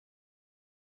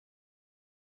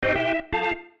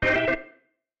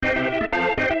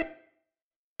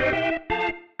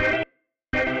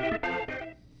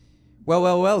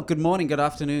Well. Good morning, good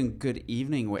afternoon, good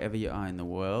evening, wherever you are in the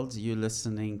world. You're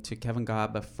listening to Kevin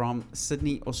Garber from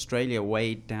Sydney, Australia,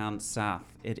 way down south.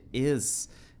 It is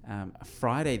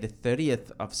Friday, the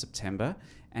 30th of September,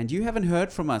 and you haven't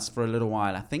heard from us for a little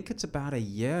while. I think it's about a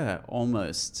year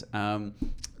almost.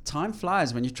 Time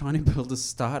flies when you're trying to build a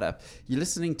startup. You're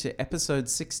listening to episode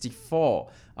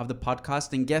 64 of the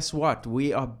podcast, and guess what?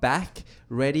 We are back,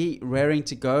 ready, raring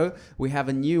to go. We have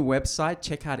a new website.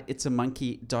 Check out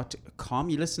itsamonkey.com.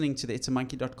 You're listening to the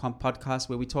itsamonkey.com podcast,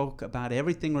 where we talk about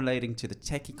everything relating to the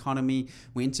tech economy.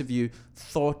 We interview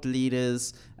thought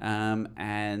leaders,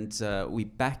 and we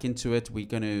back into it. We're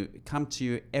going to come to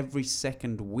you every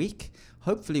second week,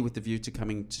 hopefully with the view to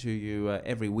coming to you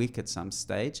every week at some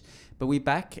stage. But we're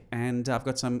back, and I've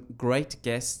got some great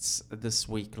guests this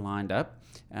week lined up.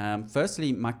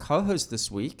 Firstly, my co-host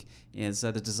this week is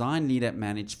the design lead at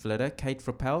Manage Flitter, Kate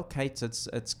Frappel. Kate,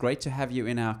 it's great to have you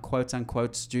in our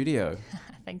quote-unquote studio.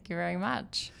 Thank you very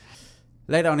much.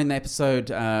 Later on in the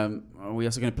episode, we're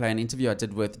also going to play an interview I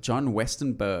did with John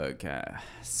Westenberg,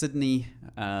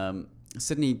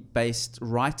 Sydney-based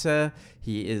writer.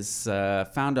 He is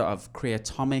founder of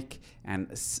Creatomic and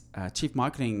chief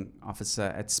marketing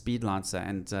officer at Speedlancer.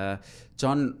 And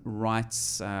John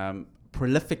writes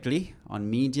prolifically on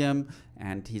Medium,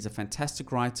 and he's a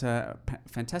fantastic writer,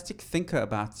 fantastic thinker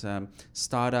about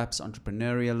startups,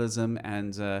 entrepreneurialism,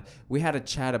 and we had a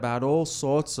chat about all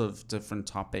sorts of different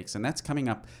topics, and that's coming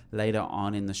up later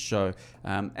on in the show.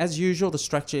 As usual, the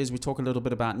structure is we talk a little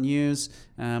bit about news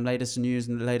and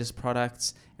the latest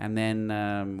products, and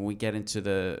then we get into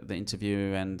the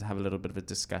interview and have a little bit of a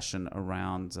discussion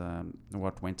around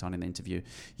what went on in the interview.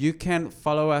 You can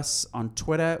follow us on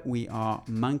Twitter. We are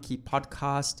Monkey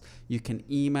Podcast. You can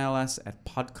email us at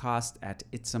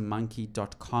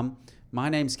podcast@itsamonkey.com. My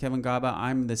name's Kevin Garber.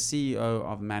 I'm the CEO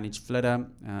of Manage Flitter.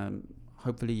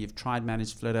 Hopefully you've tried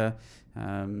Manage Flitter.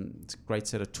 It's a great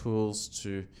set of tools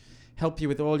to help you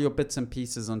with all your bits and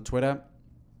pieces on Twitter.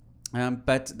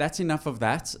 But that's enough of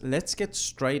that. Let's get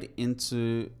straight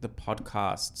into the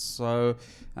podcast. So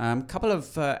a couple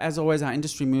of, as always, our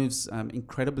industry moves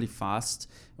incredibly fast.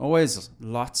 Always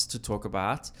lots to talk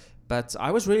about. But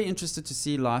I was really interested to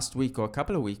see last week or a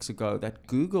couple of weeks ago that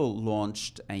Google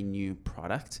launched a new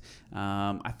product.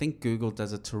 I think Google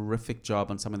does a terrific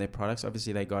job on some of their products.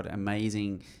 Obviously, they got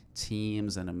amazing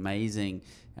teams and amazing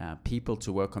people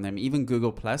to work on them. Even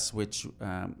Google Plus, which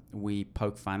we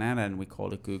poke fun at and we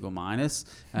call it Google Minus.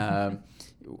 It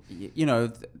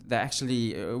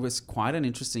was quite an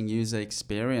interesting user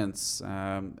experience.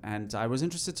 And I was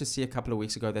interested to see a couple of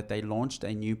weeks ago that they launched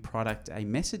a new product, a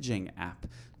messaging app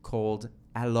called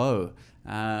Allo.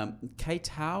 Kate,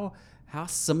 how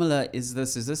similar is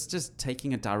this? Is this just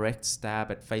taking a direct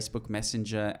stab at Facebook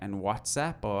Messenger and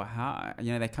WhatsApp, or how?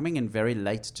 They're coming in very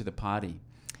late to the party.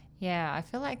 Yeah, I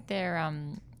feel like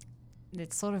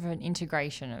it's sort of an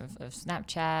integration of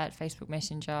Snapchat, Facebook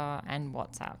Messenger, and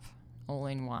WhatsApp all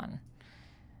in one.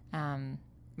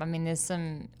 There's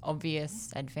some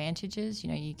obvious advantages.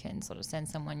 You can sort of send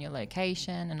someone your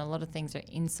location, and a lot of things are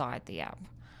inside the app,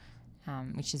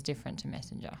 which is different to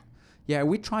Messenger. Yeah,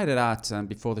 we tried it out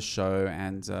before the show,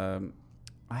 and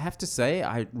I have to say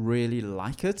I really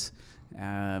like it.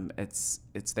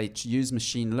 They use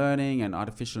machine learning and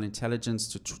artificial intelligence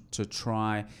to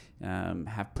try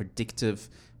have predictive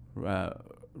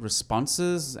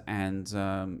responses, and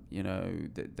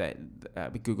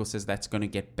Google says that's going to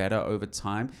get better over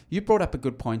time. You brought up a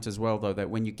good point as well, though, that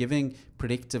when you're giving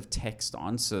predictive text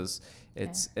answers,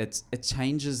 it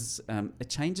changes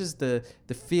the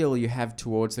feel you have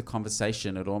towards the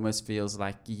conversation. It almost feels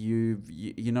like you're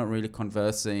not really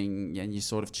conversing and you're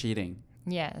sort of cheating.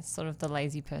 Yeah, it's sort of the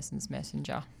lazy person's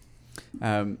messenger.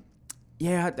 It's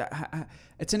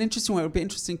an interesting one. It would be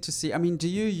interesting to see. Do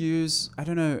you use, I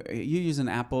don't know, you use an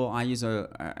Apple, I use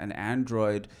an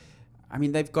Android.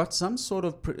 They've got some sort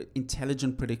of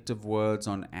intelligent predictive words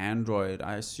on Android.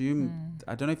 I assume,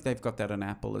 I don't know if they've got that on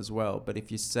Apple as well, but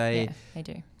if you say... Yeah, they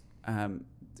do.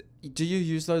 Do you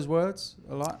use those words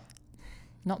a lot?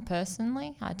 Not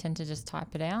personally. I tend to just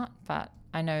type it out, but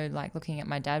I know, like looking at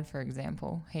my dad, for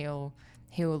example, he'll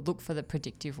look for the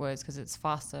predictive words because it's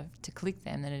faster to click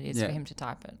them than it is for him to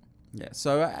type it. Yeah.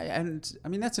 So,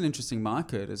 that's an interesting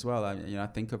market as well. I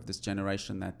think of this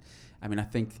generation that, I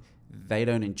think they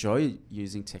don't enjoy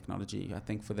using technology. I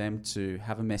think for them to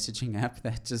have a messaging app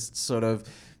that just sort of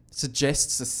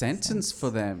suggests a sentence for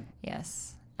them.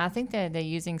 Yes. I think they're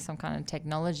using some kind of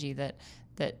technology that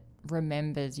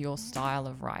remembers your style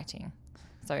of writing.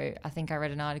 So I think I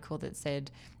read an article that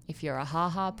said if you're a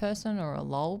ha-ha person or a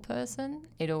lol person,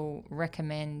 it'll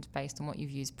recommend based on what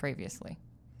you've used previously.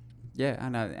 Yeah,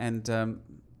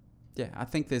 I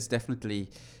think there's definitely,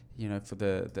 for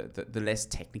the less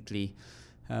technically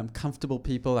comfortable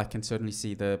people, I can certainly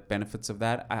see the benefits of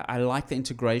that. I like the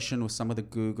integration with some of the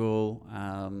Google,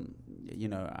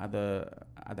 other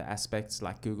aspects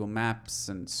like Google Maps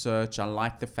and search. I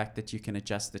like the fact that you can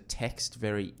adjust the text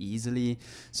very easily,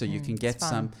 so you can get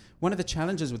some. One of the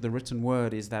challenges with the written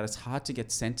word is that it's hard to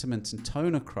get sentiment and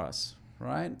tone across,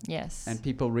 right? Yes. And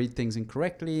people read things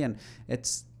incorrectly, and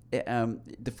it's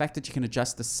the fact that you can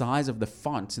adjust the size of the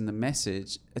font in the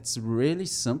message. It's really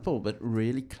simple but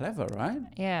really clever, right?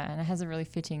 Yeah, and it has a really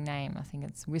fitting name. I think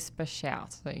it's Whisper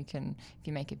Shout. So you can, if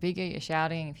you make it bigger, you're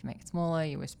shouting. If you make it smaller,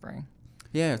 you're whispering.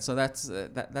 Yeah, so that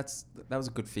was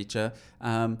a good feature.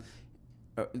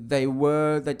 They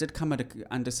did come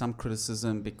under some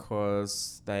criticism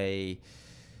because they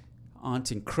aren't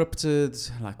encrypted.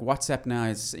 Like WhatsApp now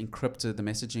is encrypted, the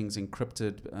messaging's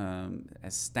encrypted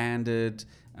as standard.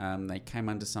 They came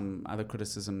under some other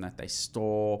criticism that they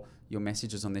store your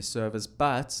messages on their servers,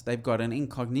 but they've got an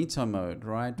incognito mode,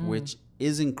 right, which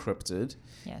is encrypted.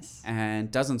 Yes.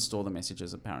 And doesn't store the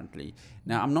messages apparently.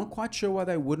 Now, I'm not quite sure why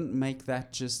they wouldn't make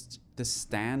that just the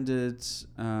standard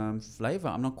flavor.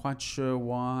 I'm not quite sure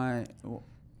why.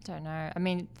 Don't know. I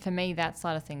mean, for me, that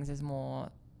side of things is more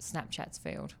Snapchat's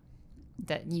field.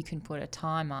 That you can put a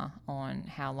timer on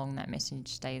how long that message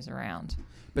stays around.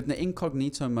 But in the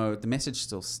incognito mode, the message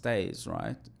still stays,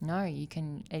 right? No, you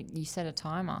can. You set a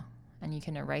timer and you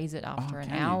can erase it after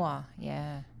an hour.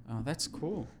 Yeah. Oh, that's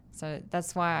cool. So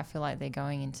that's why I feel like they're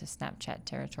going into Snapchat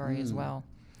territory as well.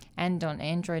 And on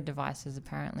Android devices,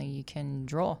 apparently you can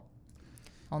draw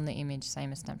on the image,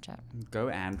 same as Snapchat. Go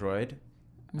Android.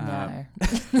 No.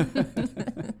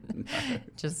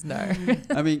 Just no.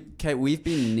 I mean, Kate, we've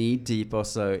been knee deep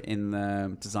also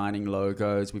in designing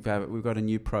logos. We've got a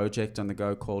new project on the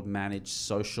go called Manage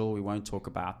Social. We won't talk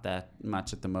about that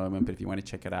much at the moment, but if you want to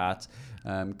check it out,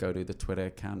 go to the Twitter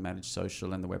account Manage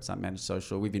Social and the website Manage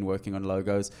Social. We've been working on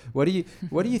logos. What do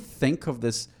you think of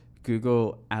this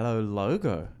Google Allo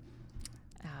logo?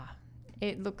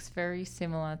 It looks very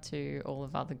similar to all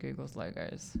of other Google's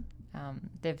logos.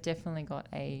 They've definitely got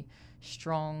a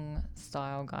strong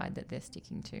style guide that they're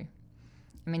sticking to.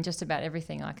 I mean, just about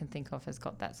everything I can think of has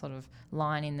got that sort of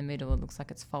line in the middle. It looks like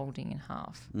it's folding in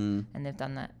half, and they've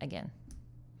done that again.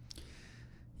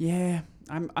 Yeah,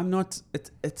 I'm not.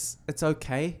 It's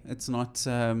okay. It's not.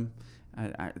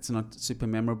 It's not super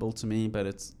memorable to me, but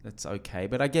it's okay.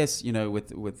 But I guess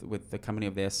with the company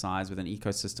of their size, with an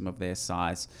ecosystem of their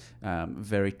size,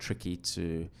 very tricky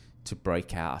to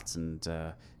break out and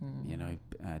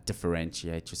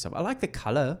differentiate yourself. I like the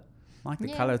color.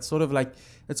 Color. It's sort of like,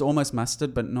 it's almost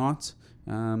mustard, but not.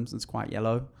 It's quite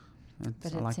yellow. But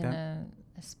it's like in a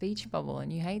speech bubble,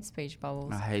 and you hate speech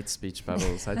bubbles. I hate speech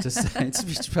bubbles. I just hate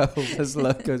speech bubbles as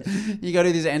locals. You go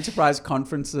to these enterprise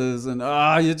conferences and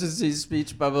you just see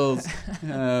speech bubbles.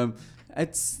 But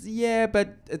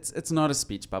it's not a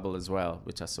speech bubble as well,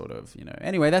 which I sort of,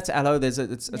 Anyway, that's Allo.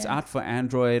 It's out for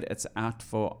Android. It's out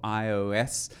for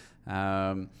iOS.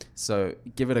 So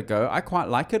give it a go. I quite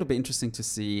like it. It'll be interesting to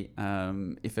see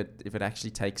if it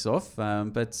actually takes off.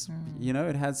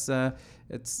 It has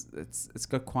it's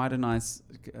got quite a nice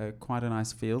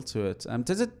feel to it.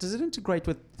 Does it integrate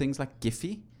with things like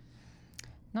Giphy?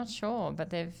 Not sure, but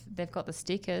they've got the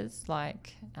stickers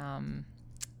like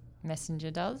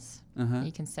Messenger does.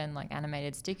 You can send like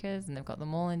animated stickers, and they've got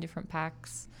them all in different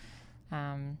packs.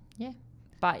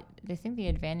 But I think the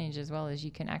advantage as well is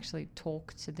you can actually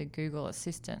talk to the Google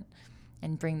Assistant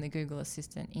and bring the Google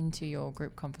Assistant into your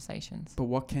group conversations. But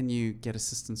what can you get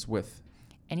assistance with?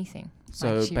 Anything.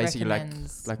 So like she basically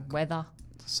recommends like weather.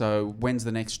 So when's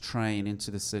the next train into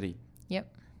the city?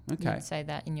 Yep. Okay. You'd say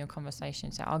that in your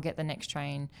conversation. So I'll get the next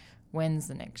train. When's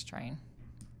the next train?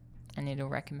 And it'll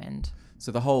recommend.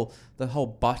 So the whole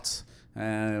bot,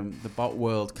 the bot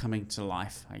world coming to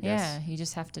life, I guess. Yeah, you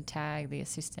just have to tag the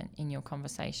assistant in your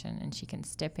conversation, and she can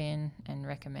step in and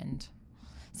recommend.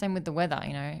 Same with the weather,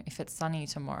 if it's sunny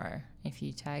tomorrow, if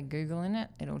you tag Google in it,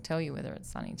 it'll tell you whether it's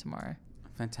sunny tomorrow.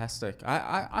 Fantastic.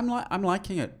 I'm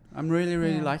liking it. I'm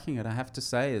really liking it. I have to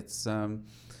say I'm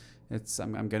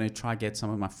going to try get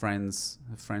some of my friends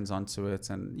onto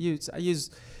it, and I use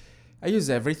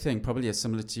everything probably as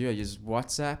similar to you. I use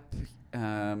WhatsApp,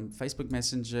 Facebook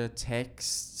Messenger,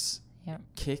 texts,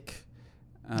 Kik.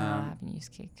 No, I haven't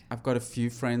used Kik. I've got a few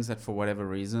friends that for whatever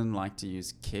reason like to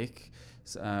use Kik,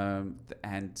 and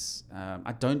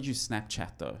I don't use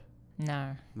Snapchat though.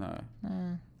 No.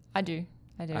 I do.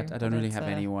 I don't really have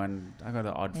anyone. I got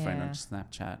an odd friend on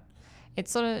Snapchat.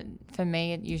 It's sort of, for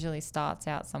me, it usually starts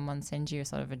out, someone sends you a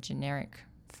sort of a generic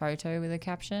photo with a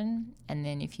caption, and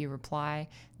then if you reply,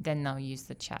 then they'll use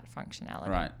the chat functionality.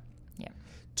 Right. Yeah.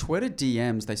 Twitter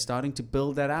DMs, they're starting to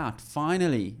build that out.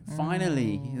 Finally,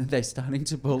 they're starting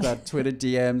to build out Twitter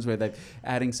DMs where they're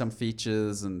adding some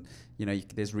features, and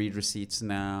there's read receipts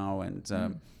now, and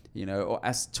or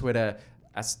as Twitter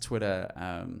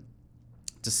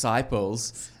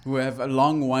disciples who have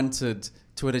long wanted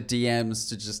Twitter DMs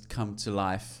to just come to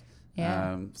life.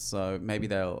 Yeah. So maybe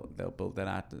they'll build that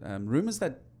out. Rumors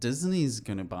that Disney's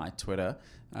going to buy Twitter,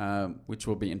 which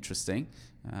will be interesting.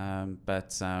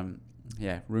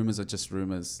 Yeah, rumors are just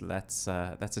rumors. That's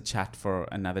a chat for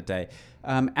another day.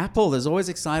 Apple, there's always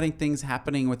exciting things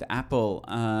happening with Apple.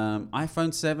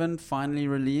 iPhone 7 finally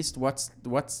released. What's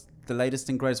the latest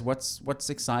and greatest? What's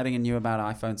exciting and new about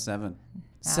iPhone 7?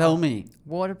 Sell me.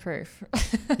 Waterproof.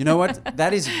 You know what?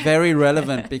 That is very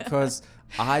relevant because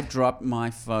I dropped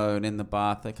my phone in the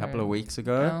bath a couple of weeks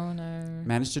ago. Oh, no.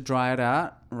 Managed to dry it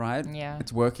out, right? Yeah.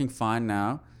 It's working fine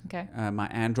now. Okay. My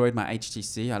Android, my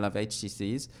HTC. I love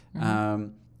HTCs.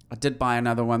 I did buy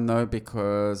another one, though,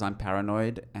 because I'm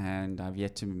paranoid and I've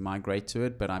yet to migrate to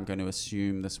it, but I'm going to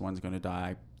assume this one's going to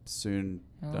die soon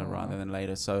rather than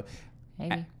later. So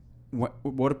maybe.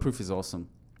 Waterproof is awesome.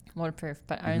 Waterproof,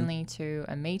 but only to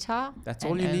a meter. That's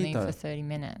all you need, though. Only for 30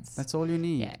 minutes. That's all you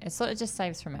need. Yeah, it just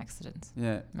saves from accidents.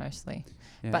 Yeah. Mostly.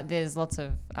 Yeah. But there's lots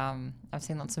of, I've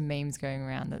seen lots of memes going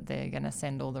around that they're going to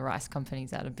send all the rice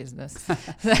companies out of business.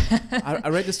 I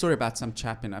read the story about some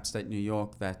chap in upstate New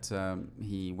York that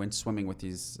he went swimming with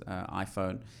his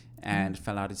iPhone and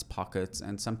fell out his pockets,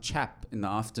 and some chap in the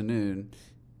afternoon,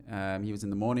 he was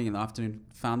in the morning, in the afternoon,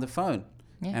 found the phone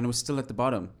and it was still at the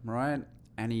bottom, right?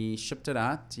 And he shipped it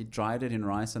out, he dried it in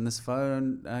rice, and this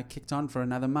phone kicked on for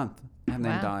another month and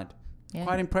then died. Yeah.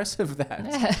 Quite impressive, that.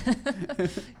 Yeah. You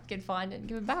can find it and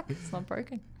give it back. It's not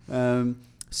broken.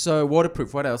 So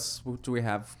waterproof, what else do we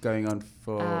have going on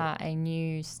for? A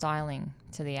new styling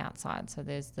to the outside. So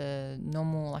there's the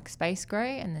normal space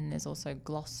grey, and then there's also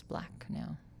gloss black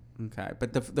now. Okay,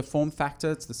 but the form factor,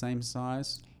 it's the same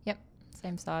size? Yep,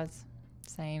 same size.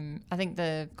 Same. I think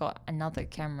they've got another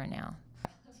camera now.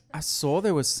 I saw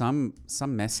there was some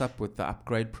mess up with the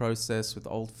upgrade process with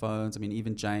old phones. I mean,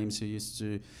 even James, who used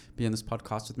to be on this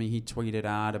podcast with me, he tweeted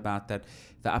out about that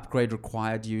the upgrade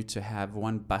required you to have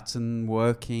one button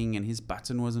working, and his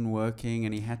button wasn't working,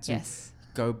 and he had to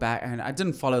go back. And I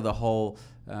didn't follow the whole,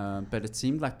 but it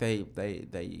seemed like they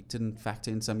didn't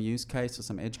factor in some use case or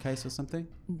some edge case or something.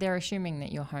 They're assuming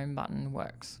that your home button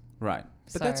works. Right.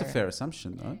 But that's a fair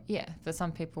assumption, though. Yeah. For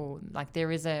some people,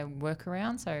 there is a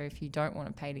workaround. So if you don't want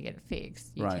to pay to get it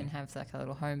fixed, you can have a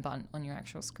little home button on your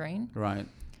actual screen. Right.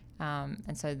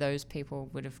 And so those people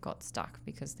would have got stuck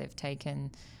because they've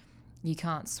taken... You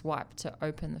can't swipe to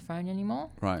open the phone anymore.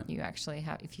 Right. You actually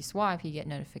have... If you swipe, you get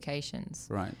notifications.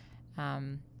 Right.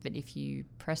 But if you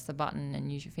press the button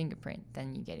and use your fingerprint,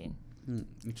 then you get in.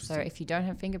 Interesting. So if you don't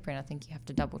have fingerprint, I think you have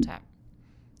to double tap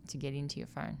to get into your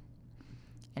phone.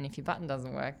 And if your button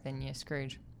doesn't work, then you're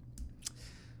screwed.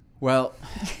 Well,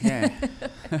 yeah.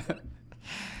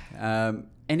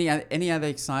 Any other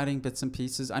exciting bits and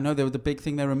pieces? I know there was the big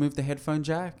thing. They removed the headphone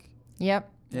jack. Yep.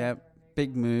 Yeah,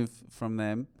 big move from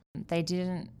them. They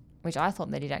didn't, which I thought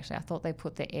they did actually. I thought they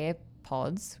put the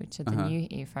AirPods, which are the new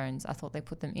earphones, I thought they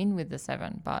put them in with the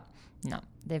 7, but no.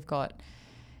 They've got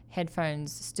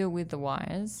headphones still with the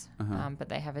wires, but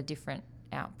they have a different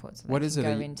output, so what is it?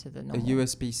 Go into the normal. A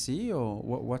USB-C or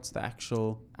what's the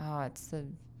actual? Oh, it's the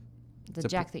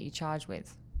jack that you charge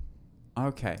with.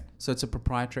 Okay, so it's a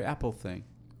proprietary Apple thing.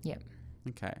 Yep.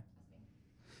 Okay.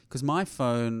 Because my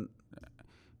phone,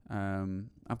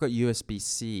 I've got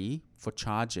USB-C for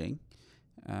charging,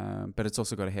 but it's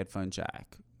also got a headphone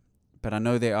jack. But I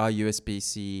know there are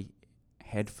USB-C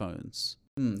headphones.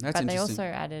 That's interesting. But they also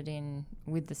added in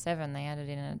with the 7. They added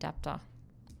in an adapter.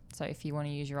 So if you want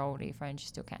to use your old earphones, you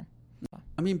still can.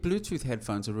 I mean, Bluetooth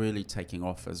headphones are really taking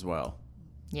off as well.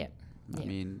 Yep. I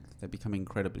mean, they're becoming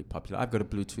incredibly popular. I've got a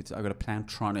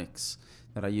Plantronics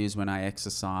that I use when I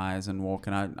exercise and walk,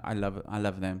 and I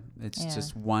love them. It's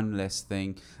just one less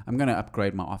thing. I'm going to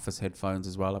upgrade my office headphones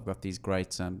as well. I've got these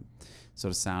great sort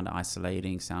of sound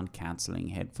isolating, sound cancelling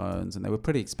headphones, and they were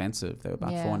pretty expensive. They were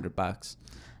about $400.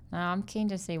 Now, I'm keen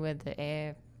to see where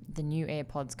the new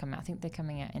AirPods come out. I think they're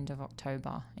coming out end of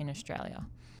October in Australia.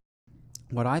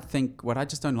 What I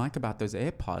just don't like about those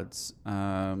AirPods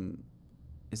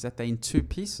is that they're in 2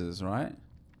 pieces, right?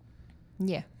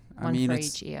 Yeah, one for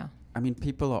each ear. I mean,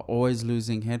 people are always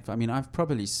losing headphones. I mean, I've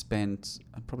probably spent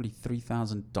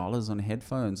 $3,000 on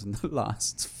headphones in the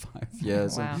last 5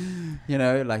 years. Wow. And,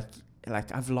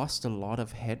 I've lost a lot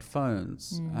of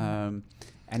headphones.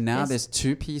 And now there's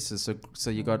two pieces, so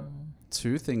you got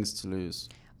two things to lose.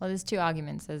 Well, there's two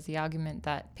arguments. There's the argument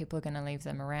that people are going to leave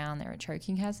them around. They're a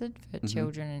choking hazard for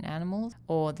children and animals.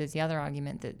 Or there's the other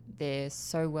argument that they're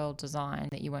so well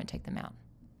designed that you won't take them out.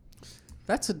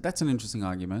 That's an interesting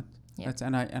argument. Yep.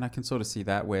 And I can sort of see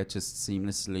that, where it just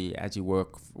seamlessly, as you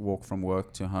walk from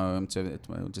work to home, it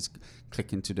will just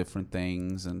click into different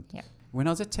things. And when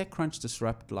I was at TechCrunch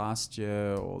Disrupt last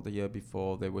year or the year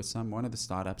before, there was one of the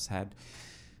startups had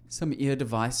some ear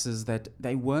devices that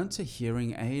they weren't a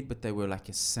hearing aid, but they were like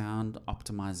a sound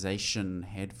optimization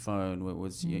headphone where it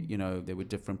was, there were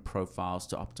different profiles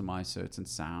to optimize certain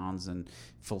sounds and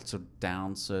filter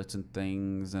down certain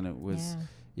things. And it was,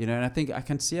 and I think I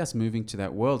can see us moving to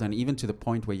that world, and even to the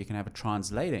point where you can have a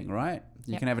translating, right?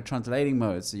 You can have a translating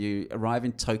mode. So you arrive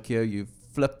in Tokyo, you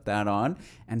flip that on,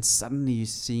 and suddenly you're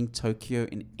seeing Tokyo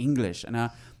in English. And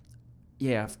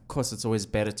of course, it's always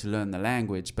better to learn the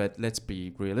language, but let's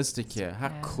be realistic here. How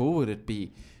cool would it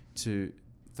be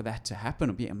for that to happen?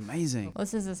 It'd be amazing. Well,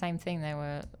 this is the same thing. They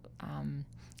were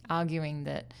arguing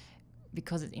that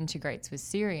because it integrates with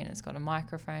Siri and it's got a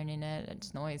microphone in it,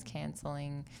 it's noise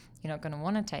cancelling, you're not going to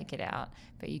want to take it out.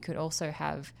 But you could also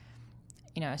have,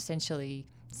 essentially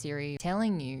Siri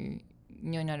telling you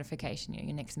your notification,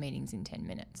 your next meeting's in 10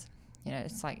 minutes.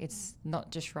 It's like it's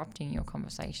not disrupting your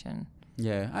conversation.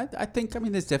 Yeah, I think,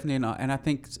 there's definitely and I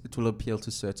think it will appeal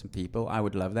to certain people. I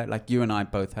would love that. Like you and I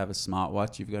both have a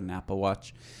smartwatch. You've got an Apple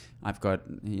Watch. I've got,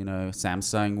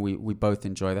 Samsung. We both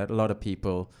enjoy that. A lot of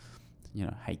people,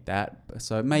 hate that.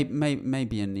 So it may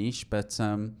be a niche, but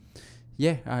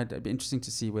it'd be interesting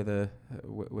to see whether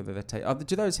they take.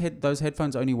 Do those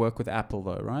headphones only work with Apple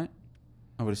though, right?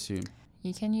 I would assume.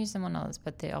 You can use them on others,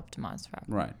 but they're optimized for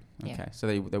Apple. Right. Okay. Yeah. So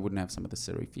they wouldn't have some of the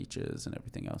Siri features and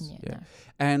everything else. Yeah. No.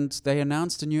 And they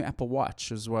announced a new Apple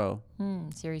Watch as well.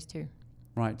 Series 2.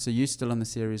 Right. So you're still on the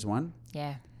Series 1?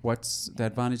 Yeah. What's the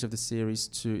advantage of the Series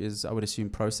 2 is, I would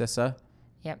assume, processor?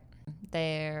 Yep.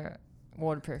 They're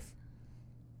waterproof.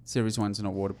 Series 1's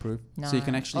not waterproof? No. So you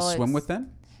can actually swim with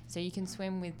them? So you can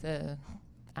swim with the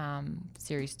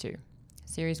Series 2.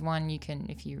 Series 1, you can,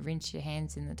 if you rinse your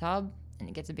hands in the tub and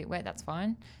it gets a bit wet, that's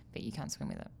fine, but you can't swim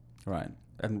with it. Right.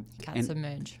 And you can't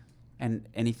submerge. And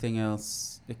anything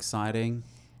else exciting?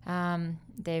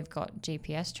 They've got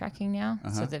GPS tracking now,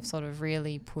 so they've sort of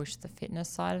really pushed the fitness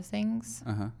side of things.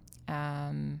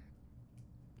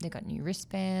 They've got new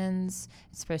wristbands.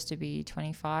 It's supposed to be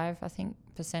 25%, I think,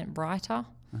 brighter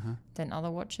than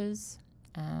other watches.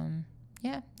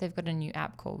 They've got a new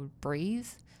app called Breathe.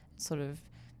 It sort of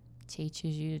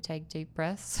teaches you to take deep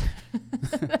breaths.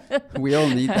 We all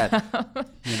need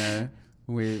that,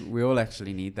 We all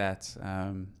actually need that.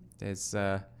 There's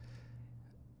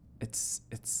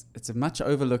it's a much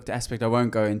overlooked aspect. I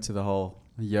won't go into the whole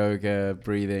yoga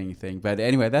breathing thing, but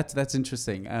anyway, that's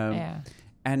interesting.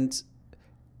 And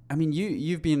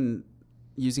you've been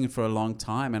using it for a long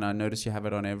time, and I notice you have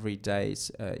it on every day.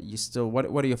 You still, what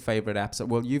are your favorite apps?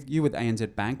 Well, you with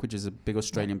ANZ Bank, which is a big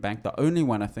Australian bank, the only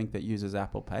one I think that uses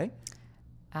Apple Pay.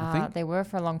 They were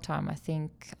for a long time. I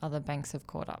think other banks have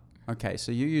caught up. Okay,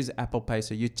 so you use Apple Pay,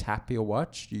 so you tap your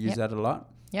watch. You use that a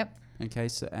lot? Yep. Okay,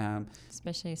 so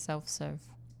especially self-serve.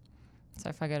 So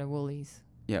if I go to Woolies,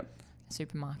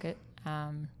 supermarket,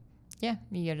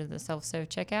 you go to the self-serve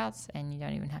checkouts and you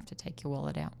don't even have to take your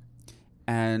wallet out.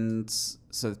 And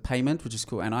so payment, which is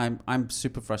cool. And I'm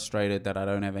super frustrated that I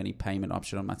don't have any payment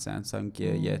option on my Samsung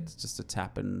Gear yet. It's just a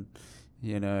tap and,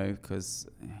 because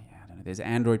I don't know, there's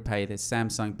Android Pay, there's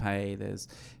Samsung Pay,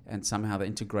 and somehow the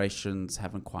integrations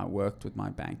haven't quite worked with my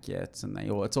bank yet. And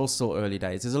it's all still early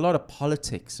days. There's a lot of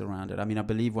politics around it. I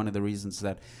believe one of the reasons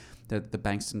that the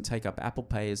banks didn't take up Apple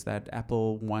Pay is that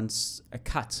Apple wants a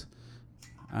cut.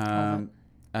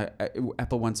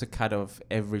 Apple wants a cut of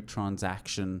every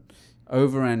transaction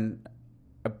over and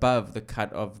above the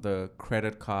cut of the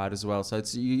credit card as well. So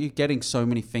you're getting so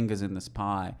many fingers in this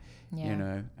pie,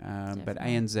 but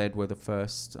ANZ were the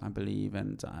first, I believe,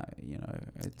 and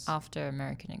it's after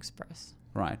American Express,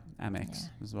 right? Amex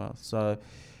as well. So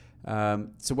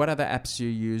what other apps you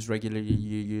use regularly?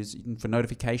 You use for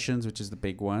notifications, which is the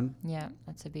big one. Yeah,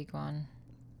 that's a big one.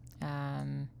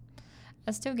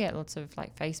 I still get lots of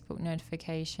like Facebook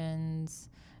notifications.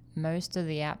 Most of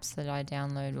the apps that I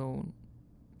download will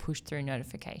push through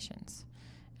notifications.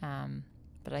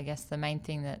 But I guess the main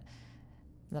thing that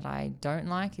I don't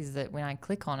like is that when I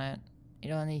click on it, it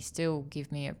only still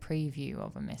give me a preview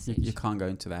of a message. You can't go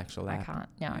into the actual app. I can't.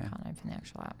 No, I can't open the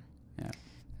actual app. Yeah.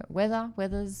 But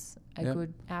weather's a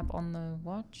good app on the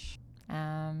watch.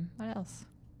 What else?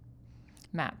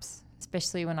 Maps,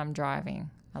 especially when I'm driving.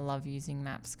 I love using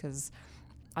maps because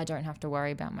I don't have to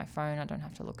worry about my phone. I don't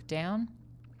have to look down.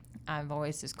 I've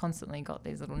always just constantly got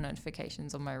these little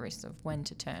notifications on my wrist of when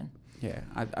to turn. Yeah,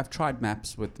 I've tried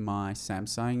Maps with my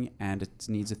Samsung, and it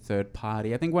needs a third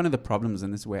party. I think one of the problems,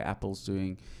 and this is where Apple's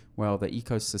doing well, the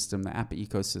ecosystem, the app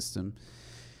ecosystem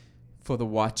for the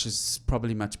watch is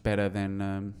probably much better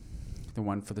than the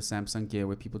one for the Samsung Gear,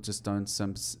 where people just don't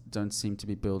seem to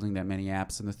be building that many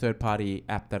apps. And the third party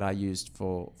app that I used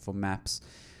for Maps,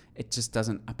 it just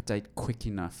doesn't update quick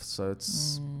enough. So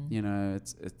it's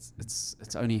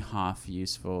it's only half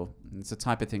useful. It's the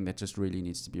type of thing that just really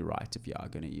needs to be right if you are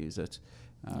going to use it.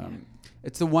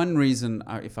 It's the one reason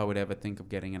if I would ever think of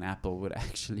getting an Apple would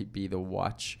actually be the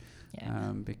watch.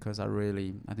 Because I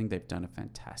think they've done a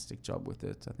fantastic job with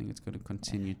it. I think it's going to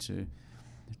continue to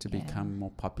become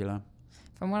more popular.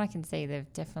 From what I can see,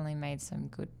 they've definitely made some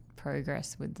good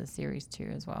progress with the Series 2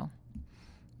 as well.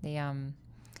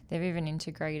 They've even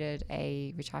integrated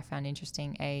which I found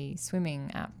interesting, a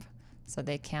swimming app. So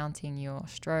they're counting your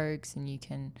strokes and you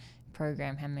can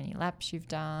program how many laps you've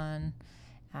done.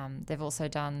 They've also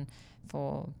done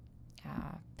for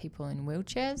people in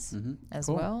wheelchairs as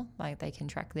well. Like they can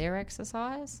track their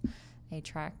exercise. They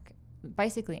track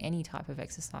basically any type of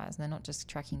exercise. They're not just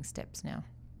tracking steps now.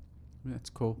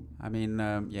 That's cool. I mean,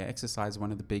 exercise is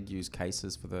one of the big use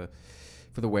cases for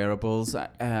the wearables.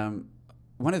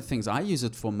 One of the things I use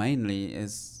it for mainly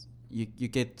is you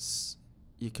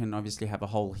can obviously have a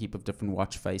whole heap of different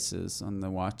watch faces on the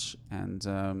watch,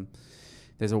 and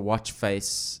there's a watch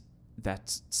face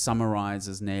that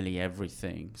summarizes nearly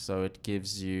everything. So it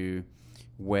gives you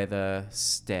weather,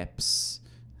 steps,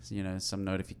 some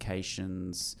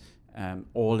notifications,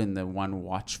 all in the one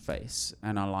watch face.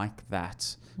 And I like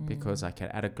that because I can,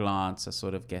 at a glance, I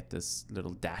sort of get this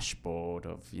little dashboard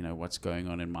of, what's going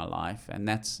on in my life. And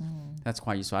that's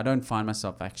quite useful. I don't find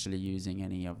myself actually using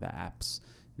any of the apps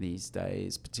these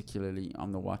days, particularly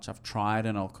on the watch. I've tried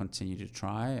and I'll continue to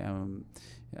try,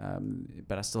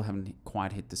 but I still haven't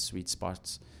quite hit the sweet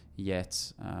spot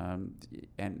yet.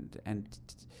 And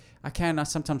I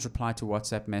sometimes reply to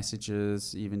WhatsApp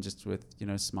messages, even just with,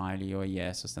 smiley or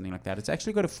yes or something like that. It's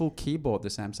actually got a full keyboard, the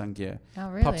Samsung Gear. Oh,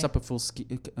 really? Pops up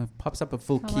a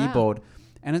full keyboard, wow.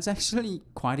 And it's actually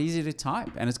quite easy to type,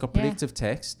 and it's got predictive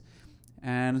text,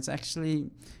 and it's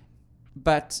actually...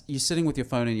 But you're sitting with your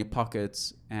phone in your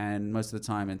pockets, and most of the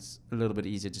time it's a little bit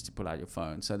easier just to pull out your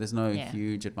phone. So there's no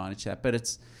huge advantage to that.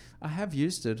 But I have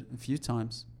used it a few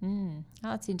times. Oh,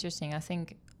 that's interesting. I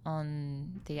think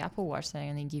on the Apple Watch, they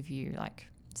only give you like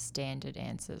standard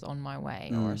answers, on my way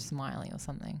or a smiley or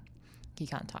something. You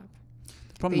can't type.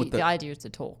 The idea is to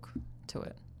talk to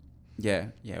it. Yeah.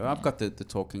 Well, I've got the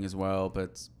talking as well,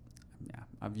 but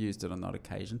I've used it on that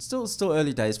occasion. Still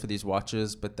early days for these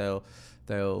watches, but they'll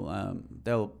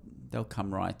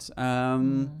come right.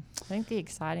 I think the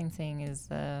exciting thing is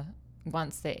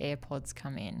once the AirPods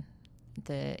come in,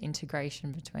 the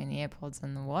integration between the AirPods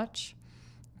and the watch,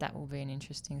 that will be an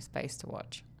interesting space to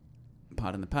watch.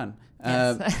 Pardon the pun.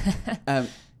 Yes.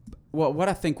 What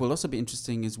I think will also be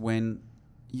interesting is when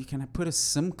you can put a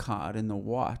SIM card in the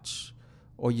watch,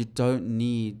 or you don't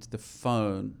need the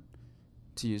phone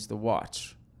to use the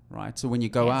watch, right? So when you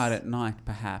go out at night,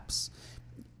 perhaps,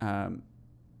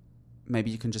 maybe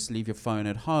you can just leave your phone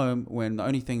at home when the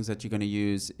only things that you're going to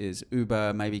use is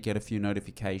Uber, maybe get a few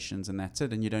notifications, and that's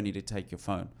it, and you don't need to take your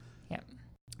phone. Yep.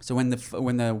 So when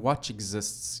the watch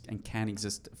exists and can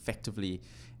exist effectively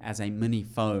as a mini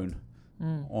phone,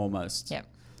 almost. Yep.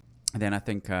 Then I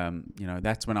think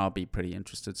that's when I'll be pretty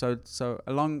interested. So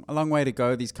a long way to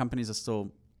go. These companies are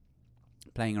still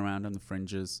playing around on the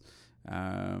fringes,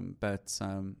 but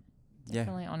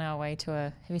definitely on our way to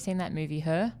have you seen that movie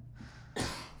Her?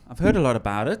 I've heard a lot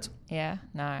about it. Yeah,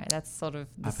 no, that's sort of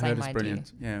the I've same heard it's idea.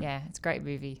 Brilliant. Yeah, it's a great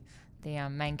movie. The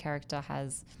main character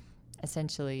has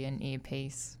essentially an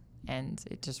earpiece, and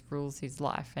it just rules his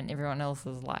life and everyone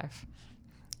else's life.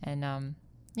 And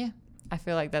I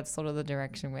feel like that's sort of the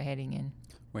direction we're heading in.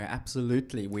 We're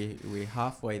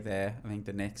halfway there. I think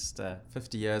the next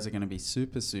 50 years are going to be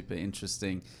super, super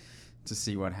interesting to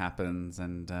see what happens.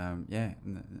 And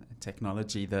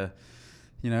technology, the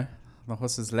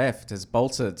horse has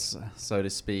bolted, so to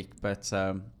speak. But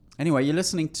anyway, you're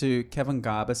listening to Kevin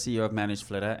Garber, CEO of Managed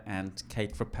Flitter, and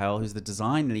Kate Frappel, who's the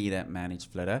design lead at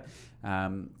Managed Flitter.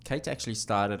 Kate actually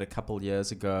started a couple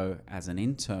years ago as an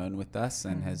intern with us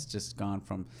and has just gone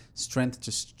from strength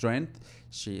to strength.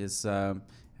 She is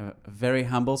very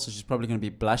humble, so she's probably going to be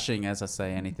blushing as I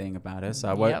say anything about her. So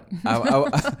I won't.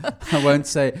 I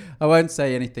won't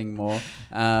say anything more.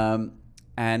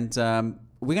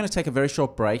 we're going to take a very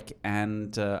short break,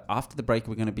 and after the break,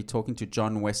 we're going to be talking to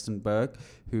John Westenberg,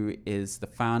 who is the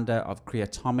founder of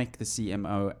Creatomic, the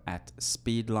CMO at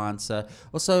Speedlancer.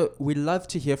 Also, we'd love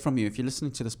to hear from you. If you're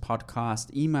listening to this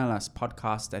podcast, email us,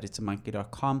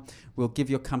 podcast@itsamonkey.com. We'll give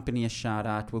your company a shout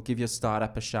out. We'll give your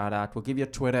startup a shout out. We'll give your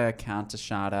Twitter account a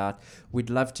shout out. We'd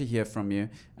love to hear from you.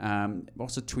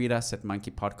 Also, tweet us at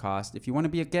Monkey Podcast. If you want to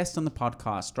be a guest on the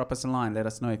podcast, drop us a line. Let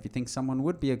us know if you think someone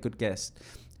would be a good guest.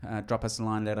 Drop us a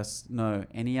line. Let us know.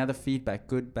 Any other feedback,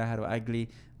 good, bad, or ugly,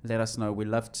 let us know. We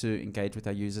love to engage with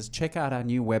our users. Check out our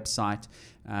new website,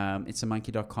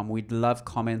 itsamonkey.com. We'd love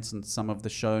comments on some of the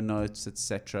show notes,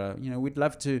 etc. We'd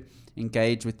love to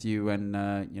engage with you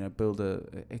and build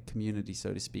a community,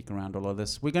 so to speak, around all of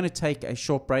this. We're going to take a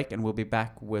short break, and we'll be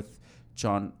back with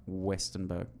John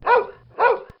Westenberg.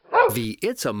 The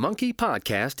It's a Monkey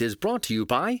podcast is brought to you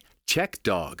by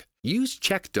CheckDog. Use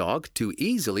CheckDog to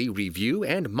easily review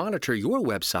and monitor your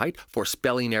website for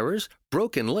spelling errors,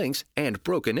 broken links, and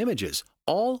broken images,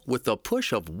 all with the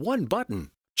push of one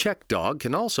button. CheckDog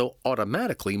can also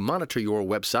automatically monitor your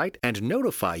website and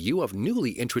notify you of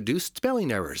newly introduced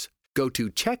spelling errors. Go to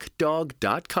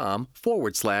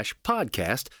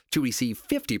checkdog.com/podcast to receive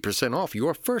 50% off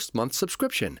your first month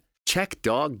subscription.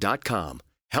 CheckDog.com,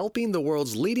 helping the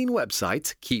world's leading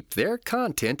websites keep their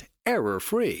content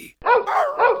error-free.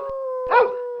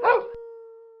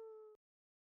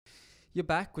 You're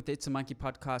back with the It's a Monkey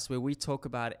podcast, where we talk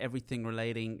about everything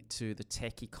relating to the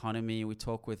tech economy. We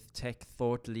talk with tech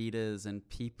thought leaders and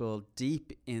people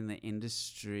deep in the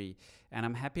industry. And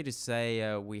I'm happy to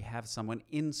say we have someone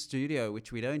in studio,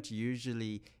 which we don't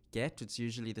usually get. It's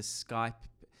usually the Skype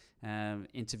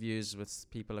interviews with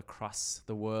people across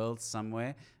the world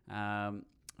somewhere.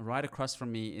 Right across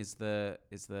from me is the.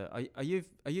 Are you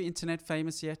internet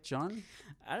famous yet, John?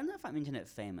 I don't know if I'm internet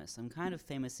famous. I'm kind of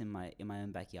famous in my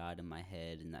own backyard, in my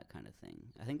head, and that kind of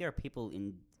thing. I think there are people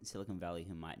in Silicon Valley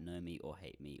who might know me or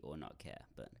hate me or not care.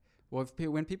 But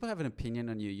when people have an opinion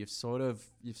on you, you've sort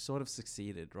of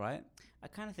succeeded, right? I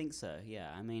kind of think so.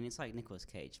 Yeah. I mean, it's like Nicolas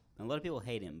Cage. A lot of people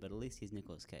hate him, but at least he's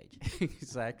Nicolas Cage.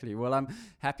 Exactly. Well, I'm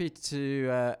happy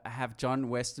to have John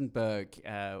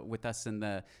Westenberg with us in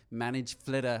the Manage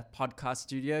Flitter podcast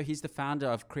studio. He's the founder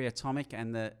of Creatomic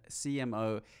and the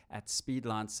CMO at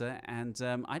Speedlancer. And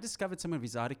I discovered some of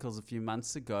his articles a few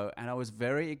months ago, and I was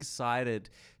very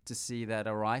excited to see that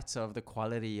a writer of the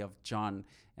quality of John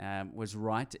was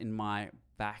right in my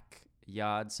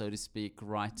backyard, so to speak,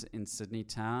 right in Sydney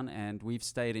town, and we've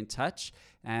stayed in touch,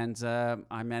 and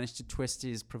I managed to twist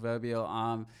his proverbial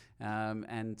arm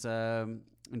and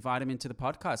invite him into the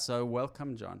podcast. So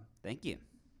welcome, John. Thank you.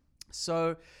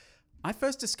 So I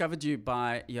first discovered you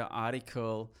by your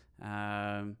article,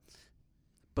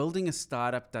 Building a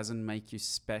Startup Doesn't Make You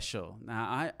Special.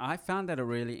 Now, I found that a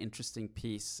really interesting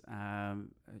piece.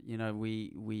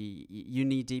 You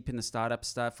knee deep in the startup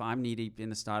stuff. I'm knee deep in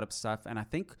the startup stuff. And I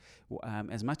think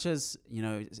as much as,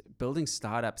 building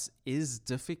startups is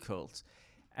difficult,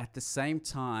 at the same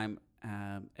time,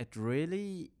 it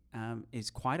really is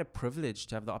quite a privilege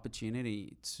to have the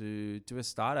opportunity to do a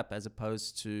startup, as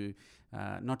opposed to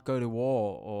not go to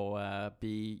war or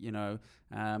be,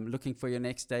 looking for your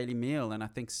next daily meal. And I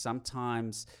think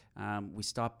sometimes we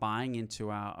start buying into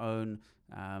our own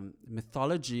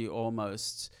mythology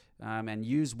almost, and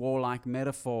use warlike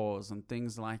metaphors and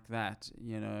things like that,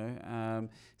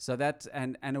 so that,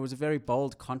 and it was a very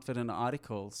bold, confident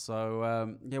article.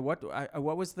 So what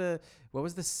was the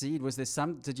seed? Was there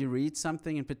did you read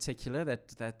something in particular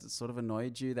that sort of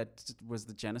annoyed you, that was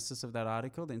the genesis of that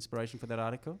article, the inspiration for that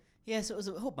article? Yeah, so it was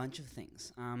a whole bunch of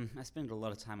things. I spend a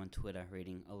lot of time on Twitter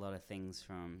reading a lot of things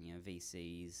from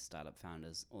VCs, startup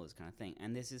founders, all this kind of thing.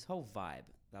 And there's this whole vibe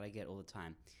that I get all the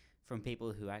time from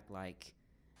people who act like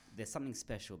there's something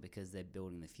special because they're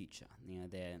building the future.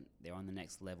 They're on the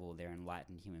next level. They're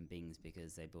enlightened human beings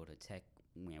because they built a tech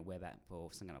web app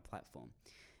or some kind of platform.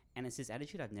 And it's this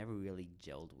attitude I've never really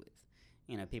gelled with.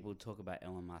 People talk about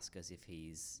Elon Musk as if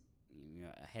he's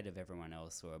ahead of everyone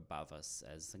else or above us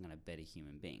as some kind of better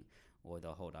human being, or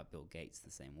they'll hold up Bill Gates the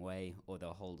same way, or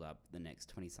they'll hold up the next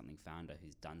 20-something founder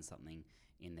who's done something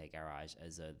in their garage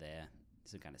as though they're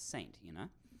some kind of saint,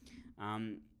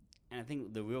 and I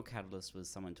think the real catalyst was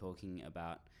someone talking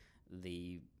about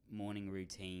the morning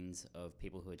routines of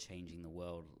people who are changing the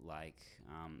world, like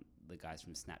the guys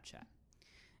from Snapchat.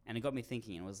 And it got me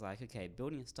thinking, and it was like, okay,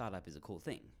 building a startup is a cool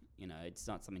thing. It's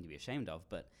not something to be ashamed of,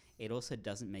 but it also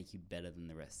doesn't make you better than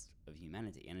the rest of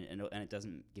humanity. And it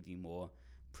doesn't give you more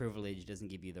privilege, it doesn't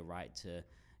give you the right to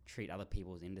treat other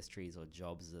people's industries or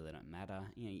jobs as though they don't matter.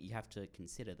 You have to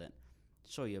consider that,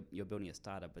 sure, you're building a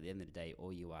startup, but at the end of the day,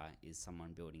 all you are is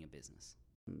someone building a business.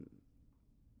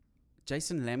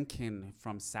 Jason Lemkin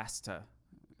from SaaStr.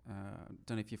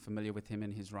 Don't know if you're familiar with him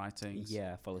and his writings.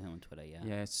 Yeah, I follow him on Twitter, yeah.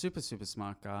 Yeah, super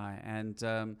smart guy.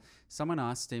 And someone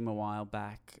asked him a while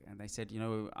back, and they said,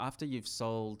 after you've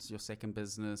sold your second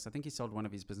business, I think he sold one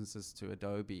of his businesses to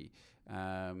Adobe,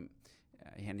 and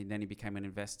then he became an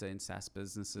investor in SaaS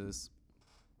businesses.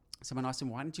 Someone asked him,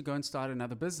 why don't you go and start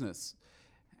another business?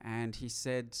 And he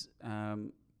said,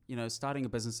 starting a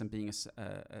business and being a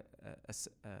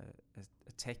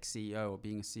tech CEO or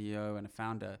being a CEO and a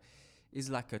founder is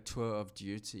like a tour of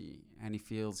duty, and he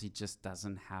feels he just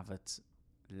doesn't have it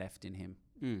left in him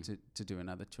to do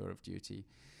another tour of duty.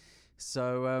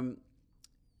 So,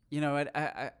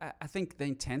 I think the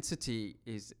intensity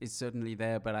is certainly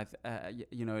there, but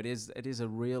it is a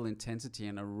real intensity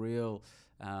and a real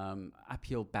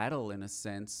uphill battle in a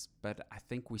sense. But I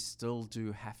think we still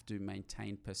do have to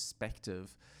maintain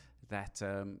perspective that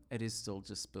it is still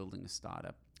just building a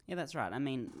startup. Yeah, that's right. I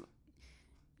mean,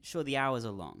 sure, the hours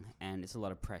are long and it's a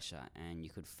lot of pressure, and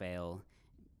you could fail.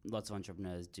 Lots of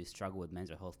entrepreneurs do struggle with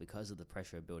mental health because of the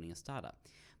pressure of building a startup.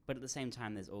 But at the same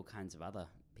time, there's all kinds of other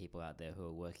people out there who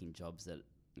are working jobs that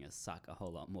suck a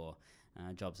whole lot more,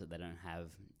 jobs that they don't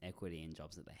have equity in,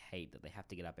 jobs that they hate, that they have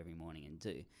to get up every morning and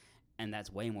do. And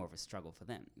that's way more of a struggle for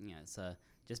them. So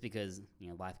just because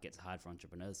life gets hard for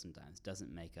entrepreneurs sometimes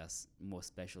doesn't make us more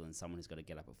special than someone who's got to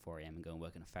get up at 4 a.m. and go and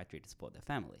work in a factory to support their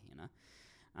family.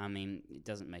 I mean, it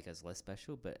doesn't make us less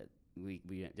special, but we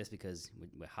just because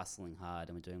we're hustling hard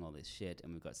and we're doing all this shit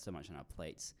and we've got so much on our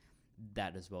plates,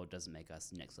 that as well doesn't make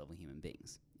us next level human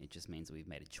beings. It just means that we've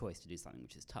made a choice to do something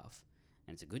which is tough,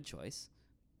 and it's a good choice,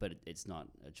 but it's not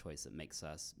a choice that makes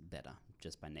us better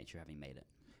just by nature having made it.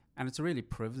 And it's a really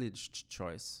privileged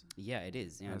choice. Yeah, it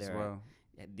is. As well.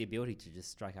 The ability to just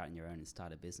strike out on your own and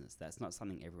start a business, that's not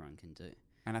something everyone can do.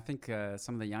 And I think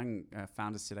some of the young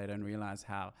founders today don't realize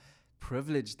how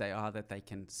privileged they are that they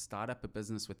can start up a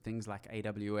business with things like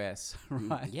AWS,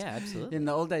 right? Yeah, absolutely. In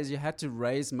the old days, you had to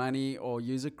raise money or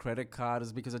use a credit card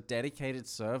because a dedicated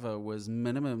server was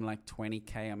minimum like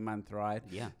 $20K a month, right?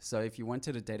 Yeah. So if you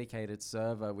wanted a dedicated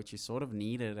server, which you sort of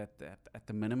needed at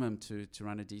the minimum to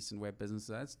run a decent web business,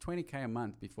 that's $20K a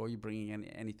month before you're bringing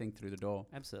anything through the door.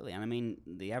 Absolutely. And I mean,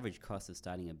 the average cost of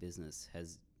starting a business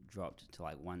has dropped to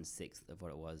like 1/6 of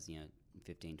what it was,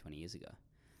 15, 20 years ago.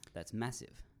 That's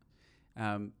massive.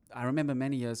 I remember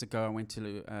many years ago, I went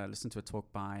to listen to a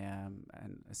talk by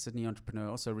a Sydney entrepreneur,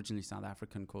 also originally South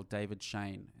African, called David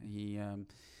Shane. He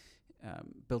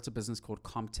built a business called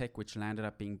Comtech, which landed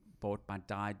up being bought by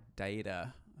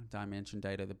Dimension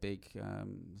Data, the big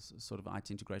sort of IT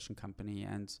integration company.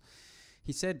 And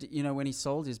he said, when he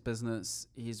sold his business,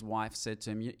 his wife said to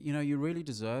him, you really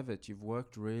deserve it. You've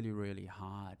worked really, really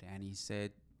hard. And he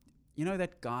said,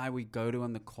 that guy we go to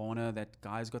on the corner, that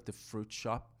guy's got the fruit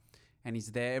shop, and